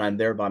 and I'm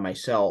there by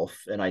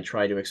myself, and I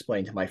try to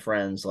explain to my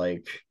friends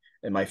like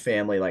and my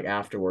family like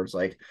afterwards,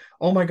 like,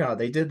 oh my God,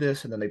 they did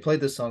this, and then they played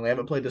this song. They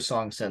haven't played this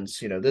song since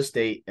this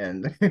date,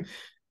 and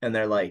and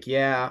they're like,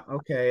 yeah,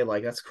 okay,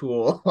 like that's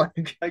cool,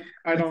 like Like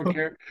I don't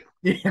care. yeah.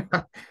 Yeah,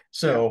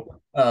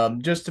 So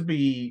just to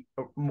be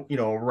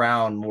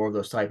around more of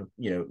those type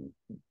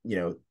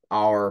of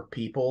our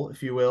people,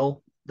 if you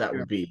will, yeah.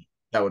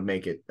 that would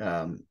make it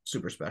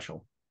super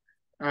special.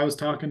 I was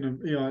talking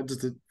to,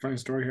 just a funny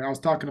story here. I was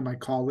talking to my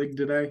colleague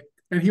today,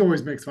 and he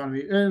always makes fun of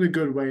me in a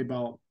good way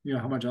about,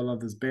 how much I love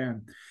this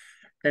band.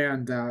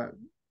 And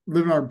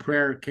Living on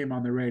Prayer came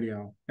on the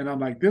radio. And I'm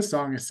like, this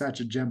song is such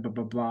a gem, blah,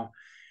 blah, blah.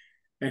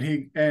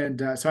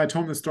 So I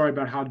told him the story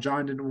about how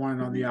John didn't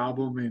want it on the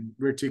album, and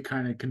Richie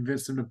kind of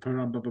convinced him to put it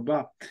on, blah, blah,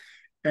 blah.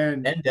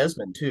 And And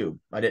Desmond too.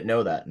 I didn't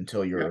know that yeah,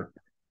 until yeah,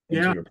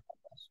 your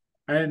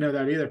I didn't know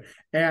that either.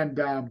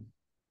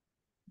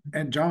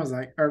 And John was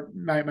like, or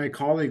my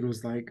colleague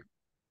was like,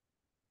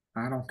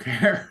 I don't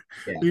care.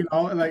 yeah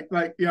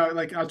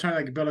Like I was trying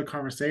to like build a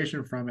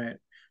conversation from it.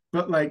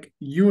 But like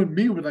you and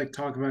me would like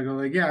talk about it, go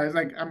like, yeah, it's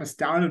like I'm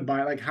astounded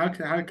by it. Like how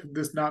could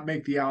this not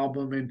make the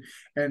album?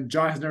 And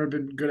John has never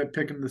been good at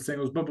picking the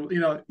singles, but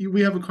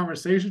we have a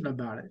conversation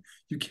about it.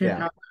 You can't yeah.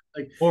 have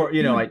like Or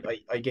even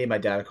I gave my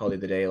dad a call the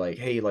other day, like,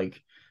 hey, like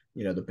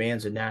the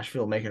band's in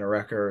Nashville making a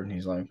record, and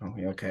he's like, oh,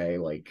 okay,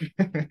 like,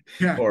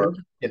 yeah, or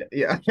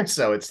yeah.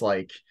 So it's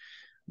like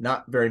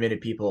not very many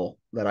people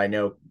that I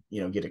know,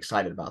 get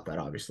excited about that,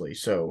 obviously.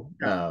 So,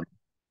 yeah,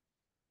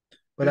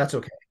 but that's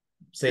okay.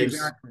 Saves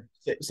exactly.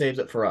 saves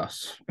it for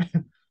us.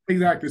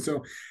 Exactly.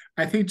 So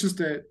I think just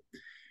a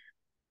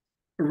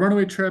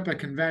runaway trip, a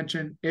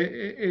convention,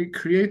 it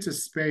creates a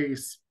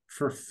space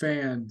for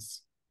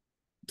fans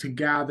to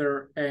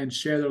gather and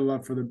share their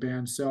love for the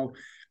band. So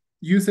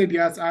you said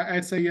yes,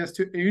 I'd say yes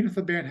too. Even if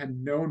the band had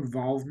no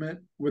involvement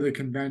with a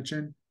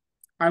convention,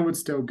 I would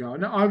still go.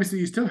 Now, obviously,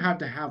 you still have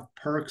to have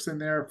perks in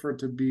there for it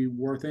to be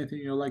worth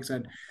anything. Like I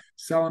said,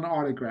 selling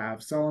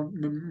autographs, selling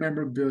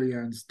memorabilia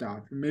and stuff.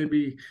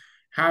 Maybe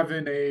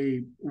having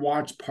a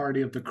watch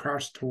party of the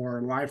Crush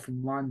tour live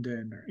from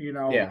London.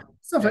 Yeah,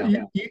 Stuff that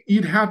yeah,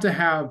 you'd have to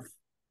have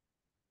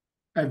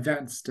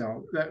events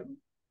still. That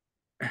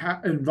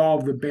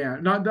involve the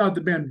band, not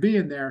the band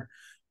being there,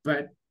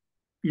 but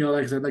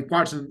like I said, like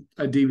watching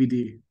a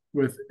DVD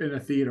with in a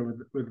theater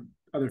with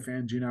other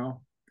fans.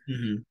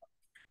 Mm-hmm.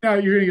 Now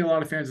you're gonna get a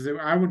lot of fans that say,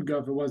 I wouldn't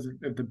go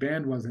if the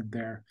band wasn't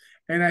there,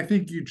 and I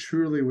think you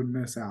truly would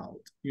miss out.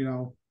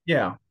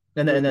 Yeah,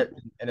 and With and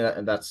that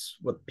and that's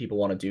what people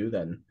want to do.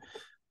 Then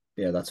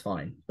yeah, that's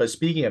fine. But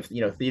speaking of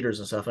theaters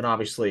and stuff, and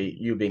obviously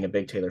you being a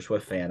big Taylor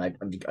Swift fan,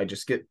 I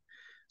just get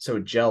so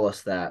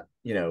jealous that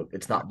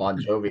it's not Bon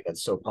Jovi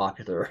that's so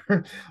popular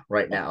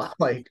right now.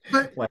 but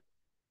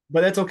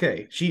But that's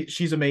okay.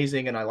 She's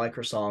amazing, and I like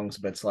her songs.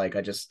 But it's like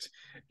I just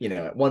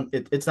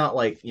it's not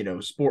like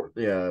sport.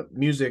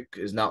 Music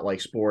is not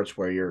like sports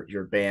where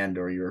your band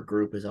or your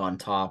group is on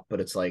top. But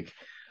it's like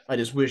I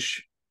just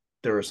wish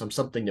there was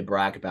something to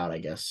brag about. I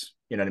guess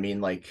you know what I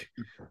mean. Like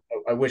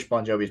I wish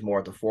Bon Jovi's more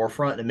at the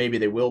forefront, and maybe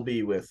they will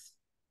be with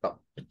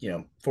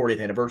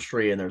 40th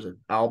anniversary, and there's an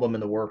album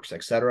in the works,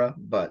 etc.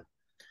 But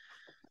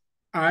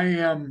I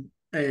am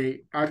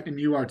and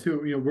you are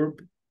too. We're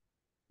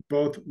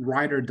both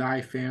ride or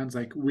die fans.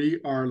 Like we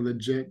are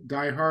legit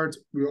diehards.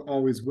 We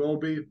always will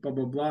be. Blah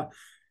blah blah.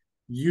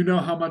 You know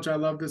how much I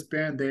love this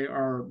band. They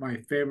are my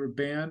favorite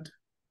band.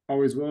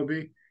 Always will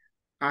be.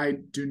 I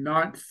do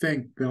not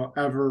think they'll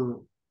ever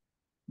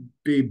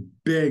be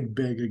big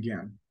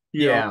again.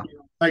 yeah,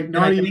 Like and I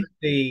not even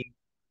think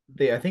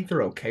they I think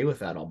they're okay with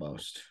that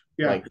almost.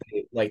 yeah,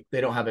 Like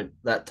they don't have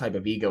that type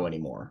of ego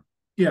anymore,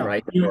 yeah.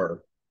 right?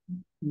 Or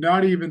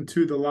Not even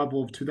to the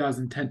level of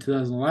 2010,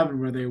 2011,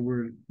 where they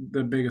were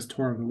the biggest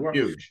tour of the world.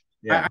 huge.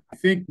 I, Yeah, I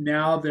think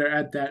now they're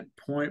at that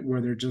point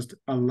where they're just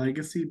a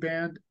legacy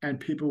band, and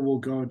people will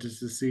go just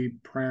to see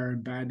Prayer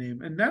and Bad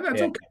Name, and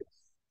that's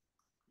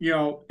yeah,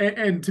 okay.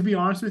 And to be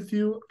honest with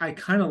you, I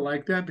kind of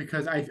like that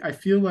because I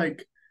feel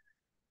like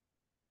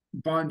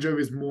Bon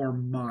Jovi is more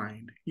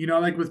mine.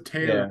 Like with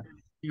Taylor,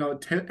 yeah,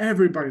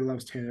 everybody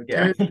loves Taylor.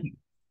 yeah,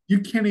 You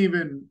can't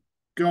even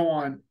go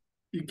on.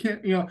 You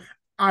can't.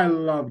 I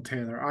love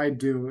Taylor. I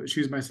do.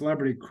 She's my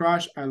celebrity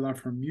crush. I love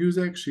her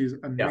music. She's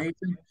yeah.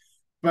 amazing.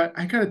 But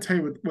I gotta tell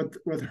you,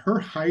 with her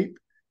hype,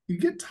 you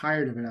get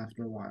tired of it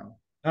after a while.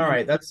 All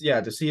right, that's yeah.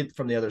 To see it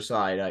from the other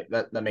side,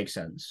 that makes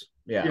sense.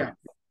 Yeah,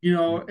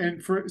 Yeah.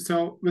 And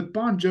so with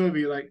Bon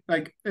Jovi,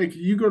 like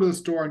you go to the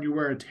store and you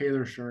wear a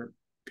Taylor shirt,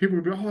 people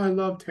will be, oh, I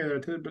love Taylor,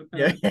 but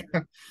yeah,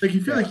 like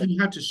you feel yeah. like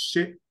you have to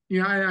shit.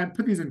 I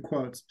put these in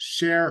quotes,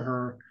 share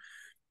her.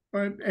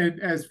 But and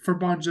as for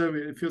Bon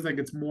Jovi, it feels like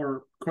it's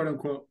more quote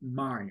unquote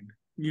mine.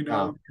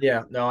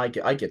 Yeah. No, I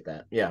get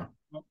that. Yeah,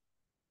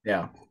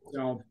 yeah,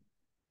 So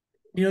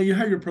you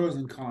have your pros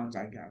and cons,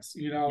 I guess.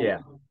 yeah,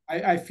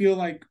 I feel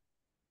like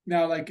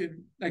now, like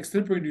like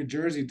Slippery New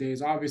Jersey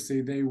days,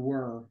 obviously they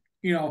were,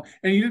 and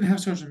you didn't have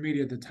social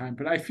media at the time,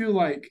 but I feel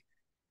like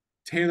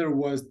Taylor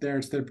was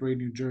their Slippery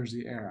New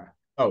Jersey era.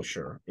 Oh,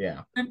 sure.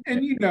 Yeah, And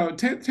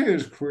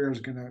Taylor's career is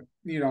gonna,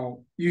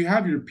 you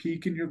have your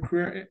peak in your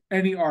career.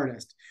 Any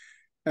artist,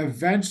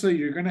 eventually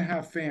you're gonna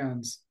have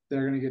fans that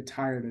are gonna get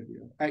tired of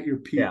you at your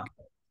yeah,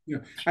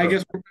 peak. I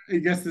sure.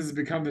 guess this has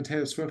become the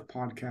Taylor Swift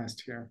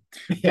podcast here,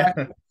 Yeah,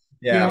 but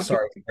you yeah. know,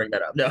 Sorry to bring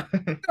that up. No.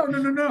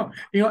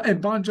 no.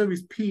 And Bon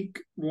Jovi's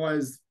peak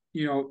was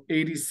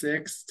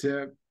 86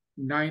 to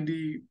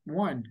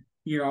 91.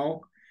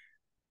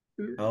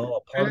 Oh,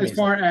 part of me As is like,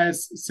 far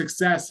as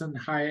success and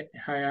high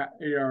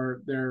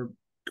are their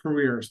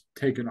careers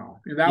taken off.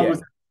 And yeah,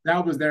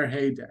 that was their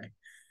heyday. And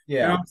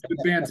yeah, obviously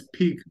the band's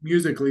peak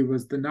musically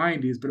was the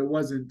 90s, but it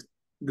wasn't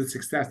the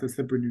success that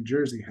Slippery New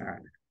Jersey had.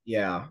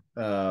 yeah.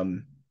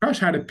 Crush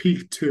had a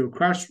peak too.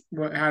 Crush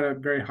had a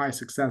very high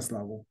success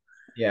level.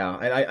 Yeah,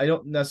 and I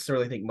don't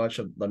necessarily think much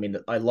of. I mean,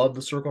 I love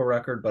the Circle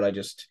record, but I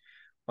just,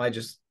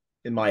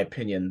 in my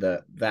opinion,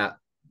 that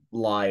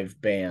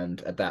live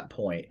band at that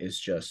point is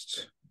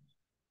just.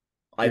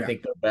 I Yeah.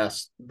 think they're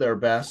best,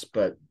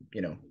 but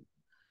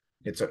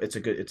it's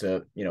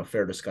a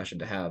fair discussion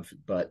to have.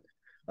 But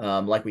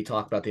like we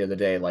talked about the other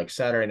day, like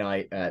Saturday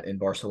night in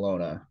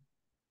Barcelona,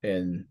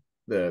 in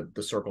the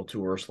Circle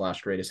tour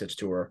 / Greatest Hits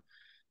tour,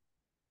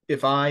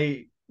 if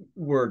I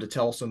were to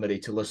tell somebody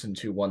to listen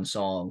to one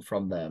song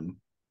from them,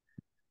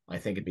 I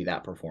think it'd be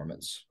that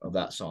performance of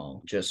that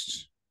song.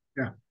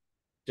 Yeah.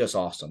 Just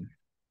awesome.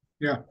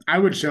 Yeah. I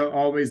would show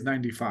Always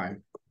 95,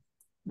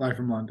 Live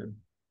from London.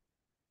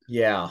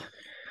 Yeah.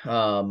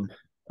 Um,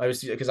 I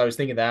was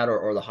thinking that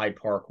or the Hyde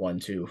Park one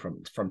too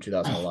from Oh,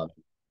 2011.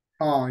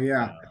 oh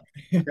yeah.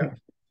 Yeah.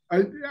 I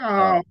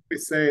Uh,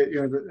 always say,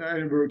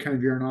 we're kind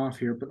of veering off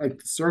here, but like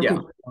the yeah,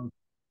 Circle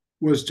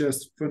was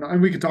just phenomenal.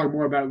 And we can talk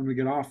more about it when we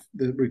get off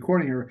the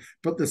recording here.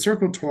 But the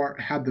Circle tour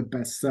had the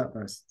best set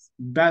lists,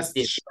 best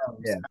it, shows.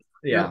 yeah,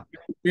 yeah,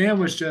 The band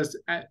was just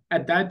at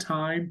that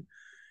time,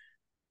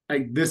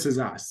 like this is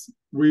us.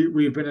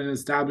 We've been an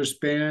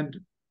established band.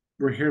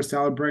 We're here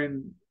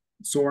celebrating,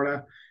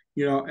 sorta,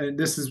 and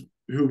this is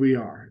who we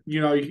are.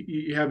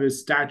 You have a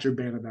stature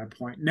band at that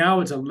point.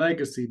 Now it's a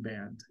legacy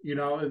band.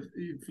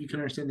 If you can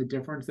understand the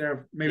difference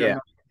there. Maybe I'm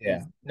yeah,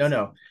 not. yeah.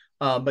 No.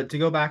 But to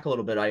go back a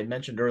little bit, I had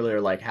mentioned earlier,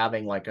 like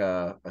having like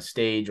a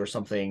stage or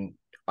something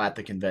at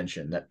the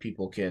convention that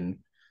people can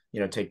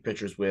take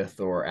pictures with,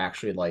 or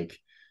actually like,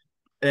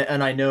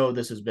 and I know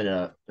this has been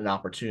an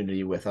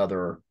opportunity with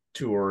other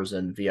tours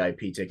and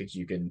VIP tickets.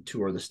 You can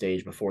tour the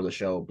stage before the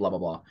show, blah blah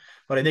blah.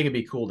 But I think it'd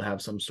be cool to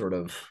have some sort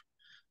of,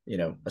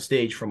 a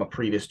stage from a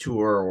previous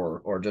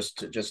tour, or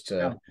just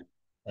Yeah.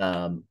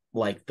 to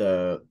like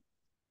the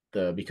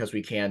because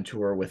we can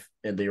tour with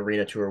in the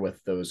arena tour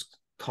with those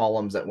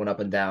columns that went up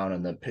and down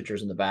and the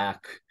pictures in the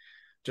back,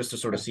 just to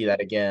sort of Yeah. see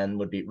that again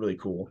would be really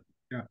cool.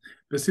 Yeah.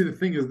 But see, the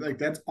thing is, like,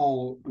 that's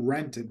all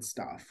rented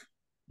stuff.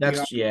 You know,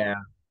 That's yeah,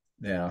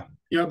 yeah.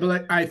 but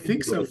like I think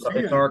It's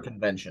Sophia, our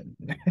convention.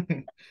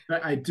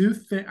 but I do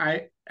think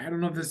I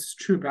don't know if this is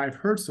true, but I've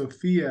heard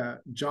Sophia,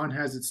 John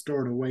has it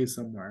stored away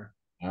somewhere.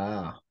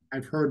 Ah,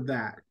 I've heard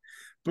that.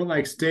 But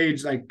like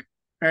stage, like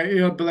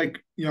but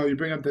like you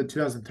bring up the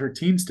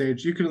 2013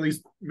 stage, you could at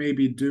least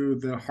maybe do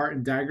the Heart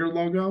and Dagger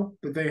logo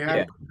that they yeah,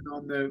 had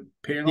on the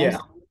panels. yeah,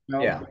 You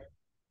know, yeah,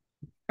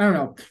 I don't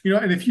know.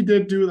 And if you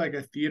did do like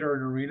a theater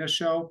and arena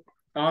show,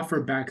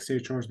 offer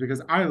backstage tours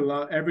because I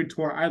love every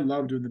tour. I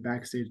love doing the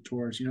backstage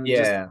tours. Just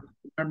yeah,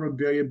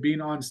 memorabilia,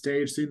 being on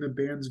stage, seeing the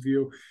band's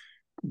view,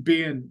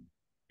 being,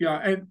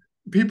 and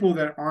people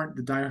that aren't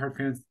the diehard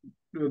fans.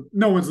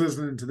 No one's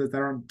listening to this that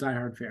aren't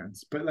diehard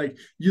fans, but like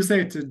you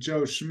say it to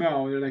Joe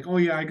Schmo, they're like, "Oh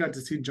yeah, I got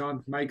to see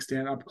John's mic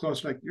stand up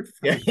close." Like you're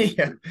yeah, fucking,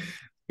 yeah,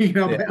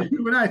 yeah, but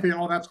you and I think,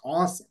 "Oh, that's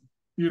awesome,"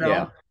 you yeah.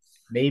 know.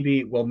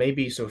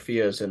 Maybe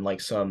Sophia's in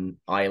like some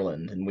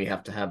island, and we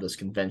have to have this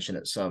convention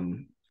at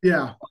some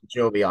Yeah,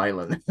 Jovi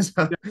Island.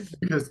 So, yeah,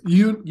 because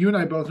you and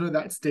I both know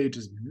that stage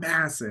is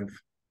massive.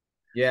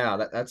 yeah,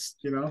 that's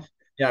You know.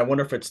 yeah. I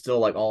wonder if it's still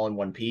like all in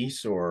one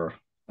piece, or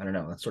I don't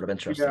know. That's sort of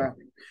interesting. Yeah.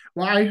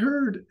 Well, I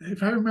heard,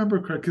 if I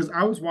remember correct, because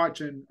I was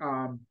watching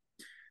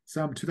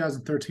some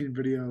 2013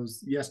 videos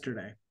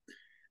yesterday,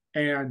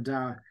 and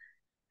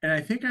I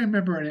think I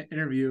remember in an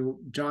interview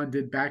John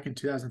did back in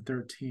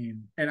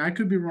 2013, and I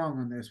could be wrong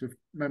on this if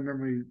my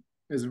memory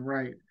isn't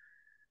right,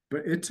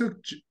 but it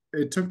took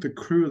the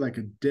crew like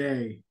a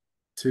day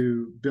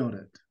to build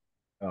it.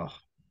 Oh,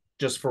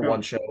 just for Oh,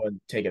 one show and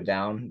take it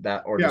down,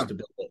 that, or just yeah, to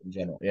build it in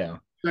general. Yeah,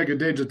 like a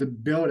day just to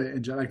build it,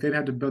 and like they'd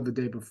had to build the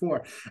day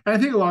before. And I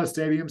think a lot of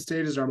stadium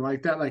stages are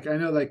like that. Like I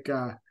know, like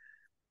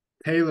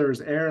Taylor's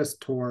Eras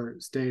Tour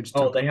stage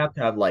oh, took. they have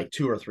to have like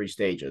two or three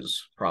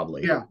stages,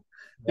 probably. Yeah,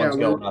 yeah, One's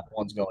going up,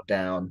 one's going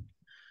down.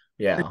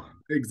 Yeah,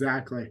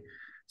 exactly.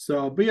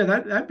 So, but yeah,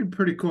 that'd be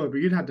pretty cool. But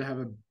you'd have to have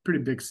a pretty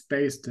big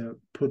space to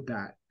put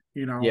that,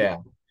 you know. yeah.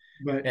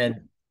 But And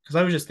because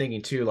I was just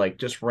thinking too, like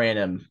just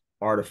random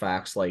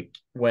artifacts, like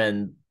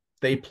when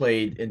they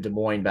played in Des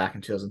Moines back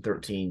in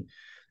 2013,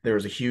 there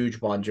was a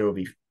huge Bon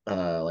Jovi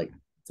like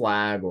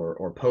flag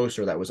or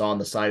poster that was on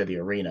the side of the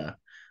arena.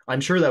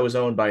 I'm sure that was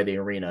owned by the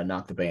arena,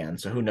 not the band.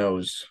 So who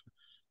knows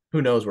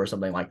where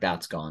something like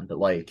that's gone. But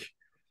like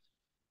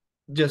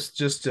just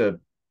to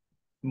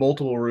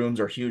multiple rooms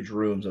or huge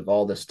rooms of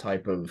all this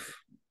type of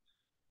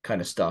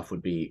kind of stuff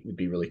would be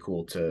really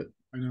cool to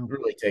I know,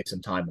 really take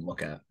some time to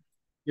look at.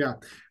 yeah,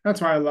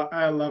 that's why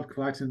I love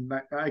collecting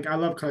that. Like I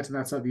love collecting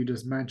that stuff you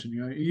just mentioned.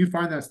 You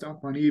find that stuff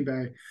on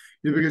eBay,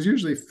 because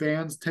usually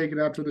fans take it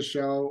after the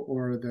show,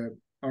 or the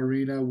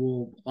arena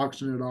will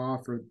auction it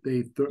off, or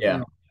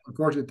Yeah.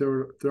 unfortunately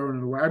they're throwing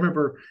it away. I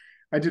remember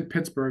I did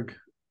Pittsburgh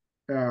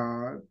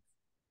a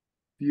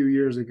few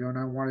years ago, and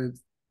I wanted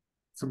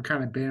some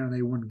kind of band, and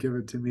they wouldn't give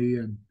it to me,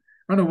 and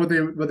I don't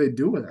know what they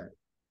do with it.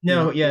 You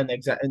know, No, yeah, and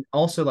exactly. And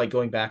also like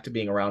going back to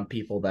being around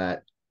people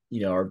that,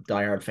 are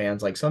diehard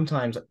fans, like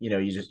sometimes,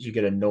 you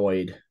get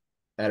annoyed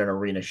at an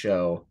arena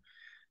show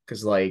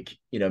because like,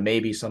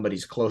 maybe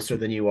somebody's closer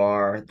than you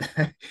are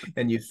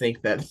and you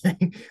think that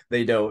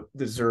they don't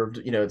deserve,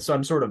 so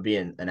I'm sort of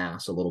being an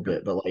ass a little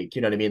bit, but like,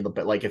 you know what I mean?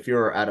 But like if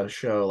you're at a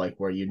show like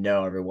where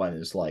everyone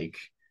is like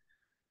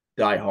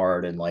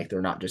diehard and like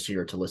they're not just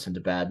here to listen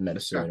to bad yeah.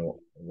 medicine or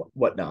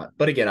whatnot.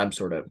 But again, I'm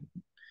sort of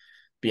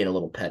being a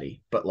little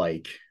petty, but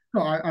like,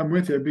 No, I'm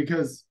with you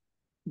because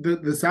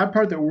the sad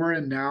part that we're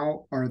in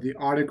now are the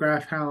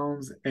autograph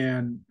hounds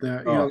and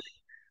the oh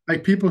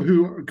like people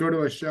who go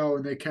to a show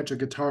and they catch a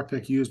guitar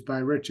pick used by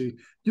Richie.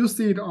 You'll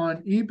see it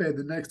on eBay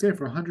the next day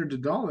for hundreds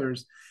of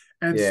dollars,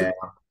 and so yeah,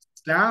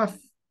 staff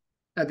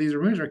at these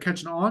arenas are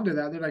catching on to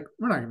that. They're like,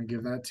 "We're not going to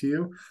give that to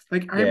you."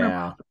 Like I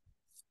remember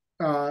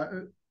yeah,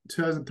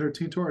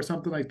 2013 tour or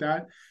something like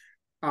that.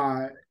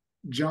 Uh,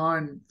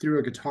 John threw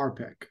a guitar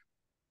pick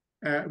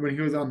when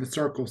he was on the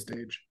circle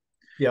stage.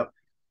 yep.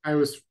 I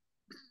was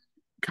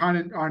kind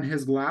of on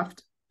his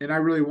left, and I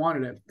really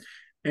wanted it.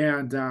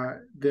 And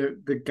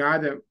the guy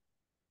that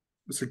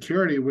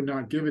security would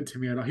not give it to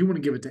me at all. He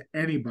wouldn't give it to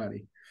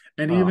anybody.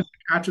 And Oh even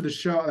after the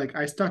show, like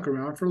I stuck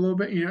around for a little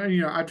bit.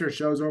 After the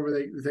show's over,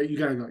 they say you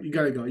gotta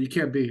go, you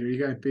can't be here, you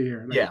gotta be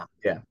here. Like, yeah,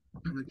 yeah,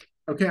 I'm like,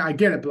 okay, I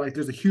get it, but like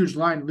there's a huge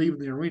line leaving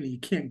the arena. You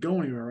can't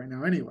go anywhere right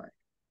now anyway.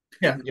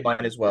 yeah. You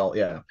might as well.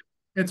 Yeah,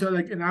 And so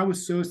like, and I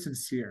was so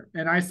sincere,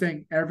 and I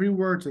sang every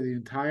word to the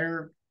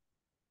entire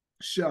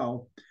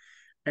show.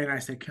 And I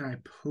said, can I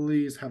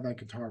please have that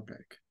guitar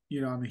pick?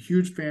 I'm a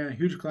huge fan, a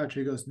huge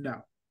collector. He goes,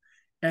 no.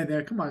 And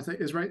then, come on,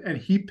 it's right. And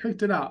he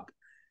picked it up.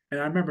 And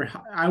I remember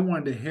I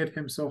wanted to hit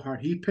him so hard.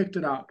 He picked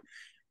it up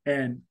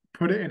and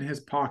put it in his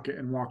pocket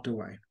and walked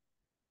away.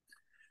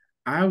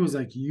 I was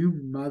like, you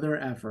mother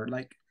effer.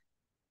 Like,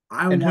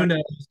 I And who want,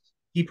 knows?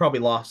 He probably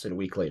lost it a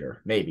week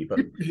later, maybe. But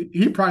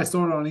he probably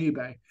sold it on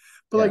eBay.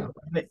 But like,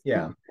 yeah,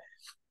 yeah,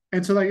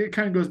 and so like it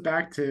kind of goes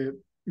back to,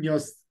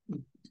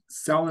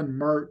 selling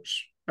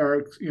merch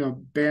or,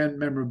 band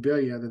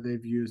memorabilia that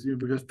they've used,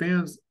 because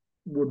fans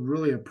would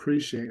really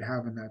appreciate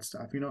having that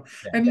stuff. yeah,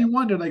 And you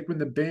wonder, like, when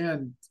the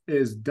band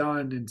is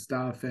done and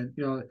stuff, and,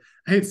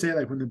 I hate to say it,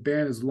 like, when the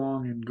band is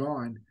long and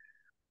gone,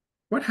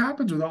 what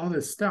happens with all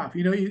this stuff?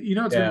 It's going to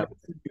yeah. go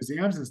to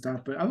museums and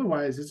stuff, but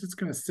otherwise it's just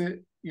going to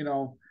sit,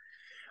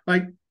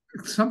 like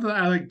something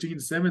I like Gene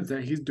Simmons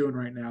that he's doing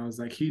right now is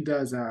like he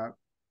does an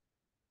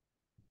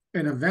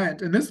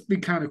event, and this would be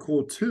kind of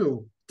cool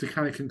too to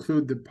kind of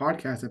conclude the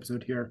podcast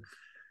episode here.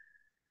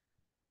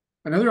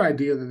 Another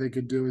idea that they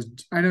could do is,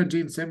 I know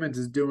Gene Simmons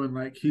is doing,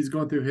 like, he's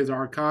going through his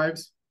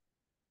archives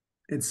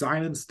and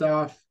signing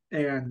stuff,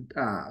 and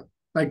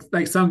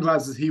like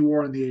sunglasses he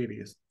wore in the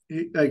 80s.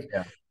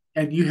 Yeah.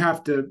 And you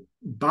have to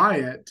buy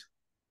it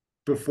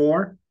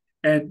before,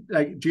 and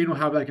like Gene will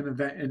have like an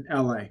event in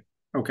LA,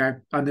 okay,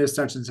 on this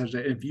such and such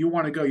day. If you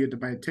want to go, you have to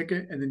buy a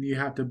ticket, and then you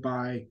have to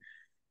buy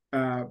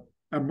uh,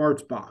 a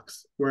merch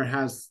box where it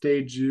has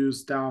stage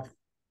used stuff,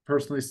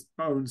 personally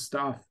owned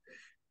stuff,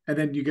 and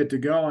then you get to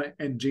go,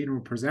 and Gene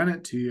will present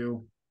it to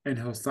you, and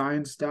he'll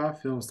sign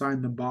stuff. He'll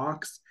sign the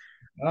box.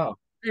 Oh,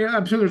 Yeah,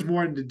 I'm sure there's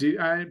more to do.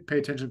 I didn't pay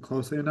attention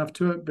closely enough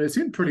to it, but it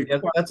seemed pretty yeah,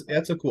 cool.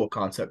 that's a cool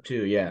concept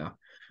too. Yeah.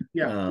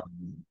 Yeah.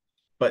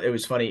 But it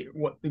was funny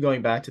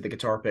going back to the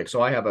guitar pick.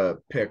 So I have a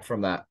pick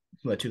from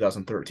the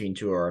 2013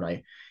 tour, and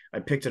I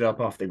picked it up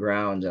off the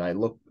ground,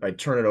 and I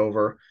turn it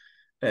over,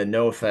 and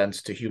no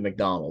offense to Hugh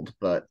McDonald,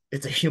 but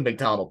it's a Hugh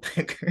McDonald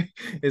pick.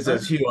 It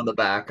says Hugh on the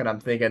back, and I'm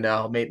thinking,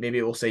 no, maybe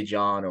it will say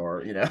John,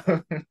 or Yeah.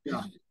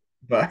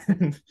 but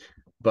Do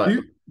but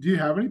you do you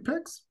have any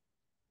picks?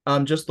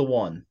 just the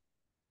one.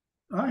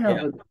 I have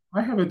Yeah. a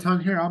I have a ton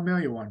here. I'll mail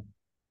you one.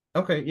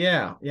 Okay.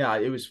 Yeah. Yeah.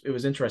 It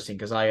was interesting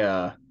because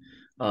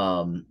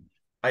um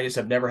I just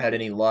have never had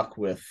any luck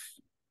with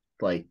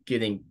like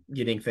getting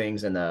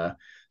things. And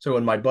so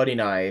when my buddy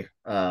and I,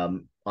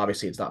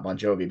 obviously it's not Bon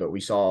Jovi, but we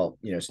saw,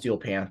 Steel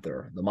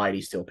Panther, the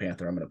mighty Steel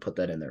Panther. I'm gonna put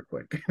that in there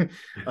quick.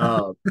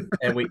 um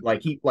and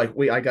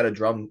I got a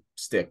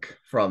drumstick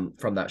from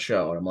that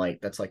show, and I'm like,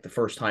 that's like the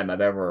first time I've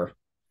ever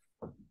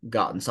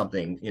gotten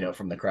something,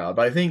 from the crowd.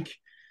 But I think,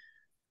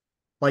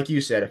 like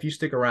you said, if you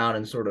stick around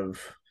and sort of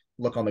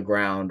look on the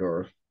ground,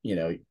 or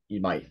you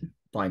might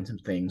find some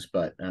things.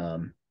 But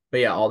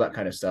yeah, all that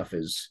kind of stuff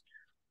is,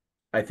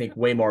 I think,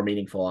 way more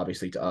meaningful,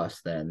 obviously, to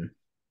us than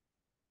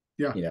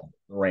Yeah. a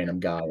random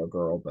guy or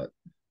girl. But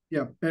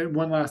Yeah. And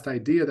one last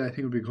idea that I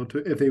think would be cool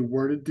too, if they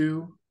were to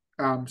do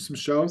some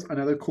shows,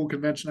 another cool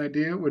convention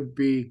idea would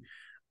be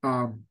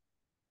um,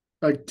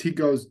 like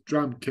Tico's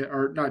drum kit,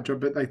 or not drum,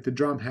 but like the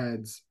drum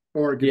heads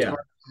or yeah,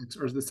 guitar heads,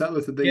 or the set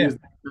list that they yeah, use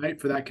that night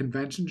for that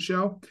convention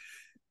show,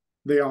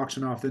 they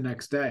auction off the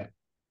next day.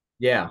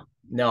 yeah.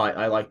 No,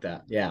 I like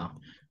that. Yeah.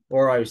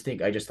 Or I just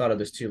thought of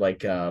this too.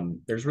 Like,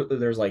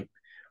 there's like,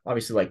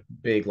 obviously, like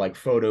big like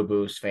photo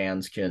booths,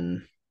 fans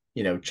can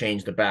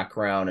change the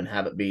background and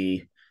have it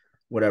be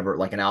whatever,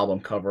 like an album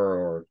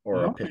cover,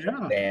 or a Oh picture of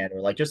the yeah. band,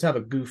 or like just have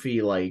a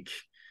goofy, like,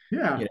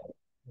 Yeah. you know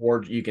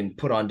ward you can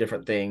put on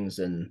different things,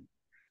 and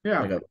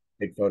Yeah. like a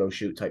big photo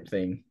shoot type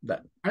thing.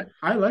 That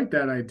I like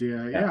that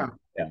idea. Yeah,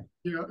 Yeah.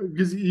 yeah,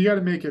 Because you got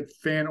to make it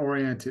fan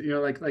oriented.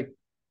 Like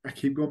I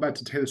keep going back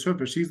to Taylor Swift,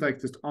 but she's like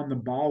just on the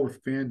ball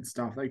with fan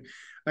stuff. Like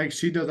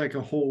she does like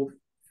a whole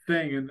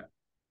thing, and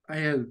I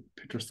had a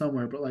picture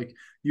somewhere, but like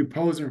you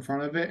pose in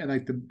front of it, and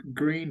like the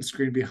green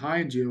screen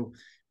behind you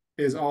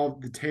is all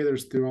the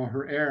Taylors through all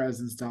her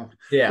eras and stuff.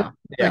 Or yeah,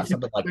 yeah, like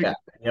something like that.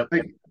 Yep.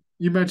 like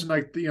you mentioned,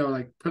 like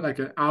like put like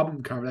an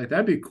album cover, like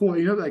that'd be cool.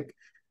 Like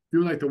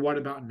doing like the What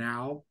About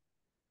Now.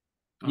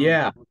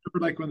 Yeah, Remember,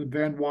 like when the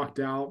band walked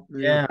out,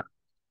 yeah.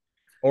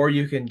 Or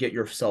you can get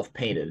yourself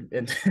painted,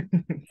 and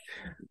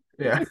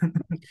yeah,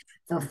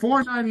 for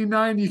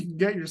 $4.99 you can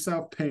get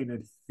yourself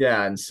painted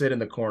yeah, and sit in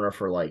the corner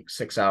for like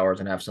 6 hours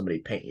and have somebody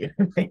paint you.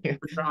 with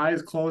your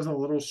eyes closed and a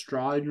little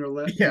straw in your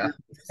lip. Yeah,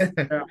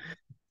 Yeah.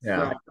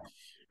 yeah, So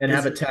and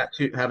it's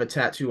have a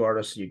tattoo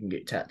artist so you can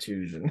get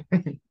tattoos, and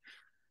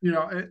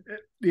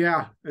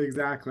yeah,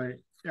 exactly.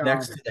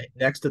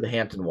 next to the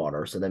Hampton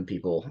water, so then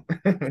people.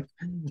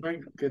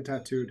 Get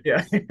tattooed.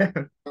 Yeah.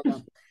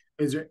 Um,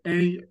 is there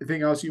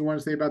anything else you want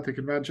to say about the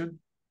convention?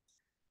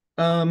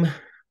 um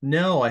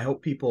no, I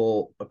hope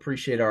people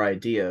appreciate our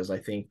ideas. I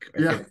Yeah. think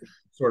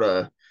sort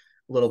of a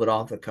little bit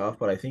off the cuff,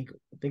 but I think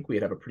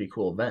we'd have a pretty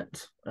cool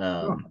event.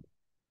 Oh,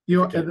 you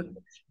know, For just,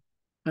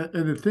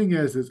 and the thing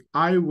is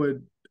I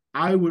would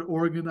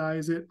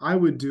organize it. I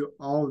would do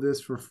all of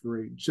this for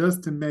free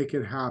just to make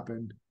it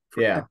happen.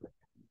 For yeah,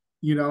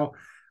 you know,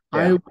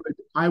 I yeah, would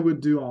I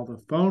would do all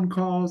the phone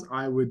calls.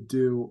 I would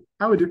do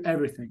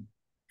everything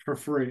for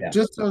free yeah,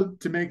 just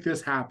to make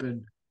this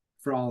happen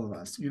for all of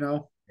us. yeah.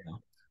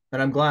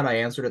 And I'm glad I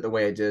answered it the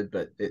way I did,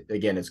 but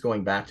again, it's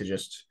going back to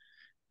just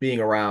being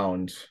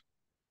around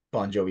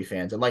Bon Jovi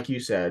fans. And like you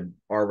said,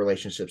 our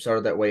relationship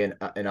started that way.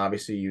 And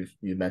obviously you've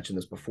mentioned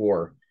this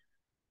before.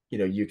 You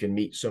know, you can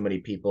meet so many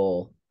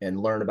people and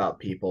learn about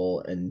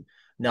people, and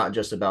not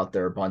just about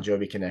their Bon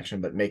Jovi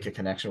connection, but make a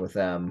connection with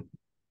them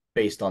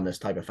based on this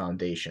type of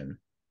foundation.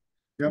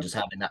 And Yep, just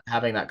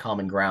having that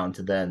common ground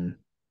to then,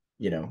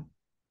 you know,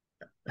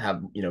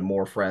 have, you know,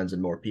 more friends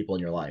and more people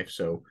in your life.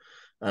 So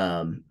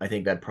I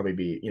think that'd probably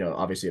be, you know,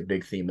 obviously a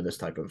big theme of this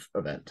type of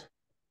event.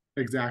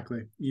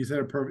 exactly. You said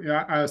it perfect.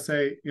 Yeah, I would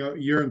say,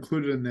 you're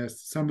included in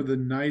this. Some of the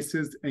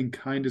nicest and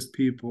kindest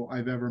people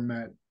I've ever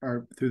met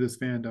are through this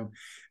fandom,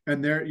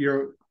 and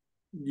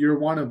you're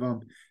one of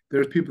them.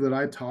 There's people that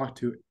I talk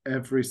to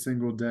every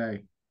single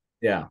day,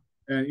 Yeah.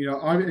 and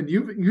and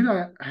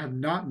you have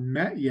not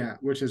met yet,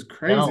 which is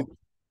crazy. No.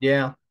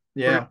 Yeah.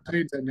 We're Yeah. gonna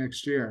change that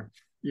next year,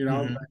 you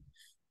know.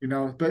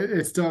 Mm-hmm. But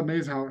it's still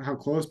amazing how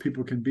close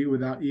people can be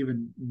without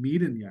even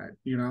meeting yet.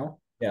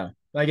 Yeah.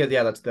 I guess,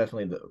 yeah, that's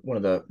definitely one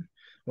of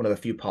the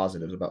few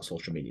positives about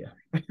social media.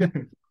 Yeah,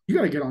 you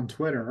got to get on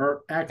Twitter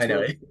or I X, know.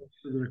 whatever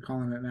they're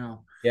calling it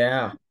now.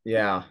 Yeah.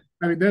 Yeah.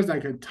 I mean, there's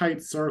like a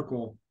tight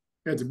circle.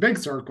 It's a big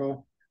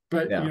circle,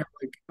 but Yeah.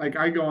 like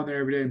I go on there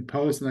every day and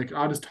post, and like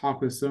I'll just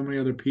talk with so many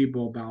other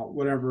people about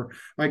whatever.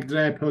 Like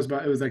today, I posted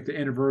about it was like the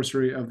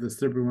anniversary of the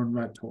Slippery When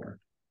Wet tour,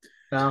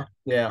 Yeah.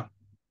 Yeah.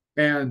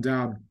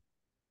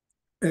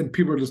 and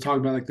people are just talking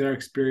about like their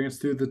experience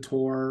through the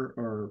tour,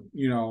 or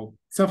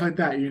stuff like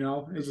that.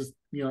 It's just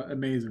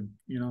amazing.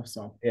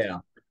 So, Yeah.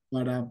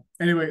 but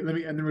anyway, let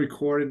me end the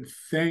recording.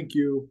 Thank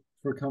you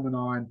for coming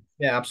on.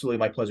 Yeah. Absolutely.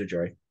 My pleasure,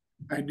 Jerry.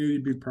 I knew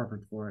you'd be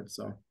perfect for it.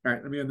 So, all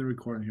right, let me end the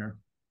recording here.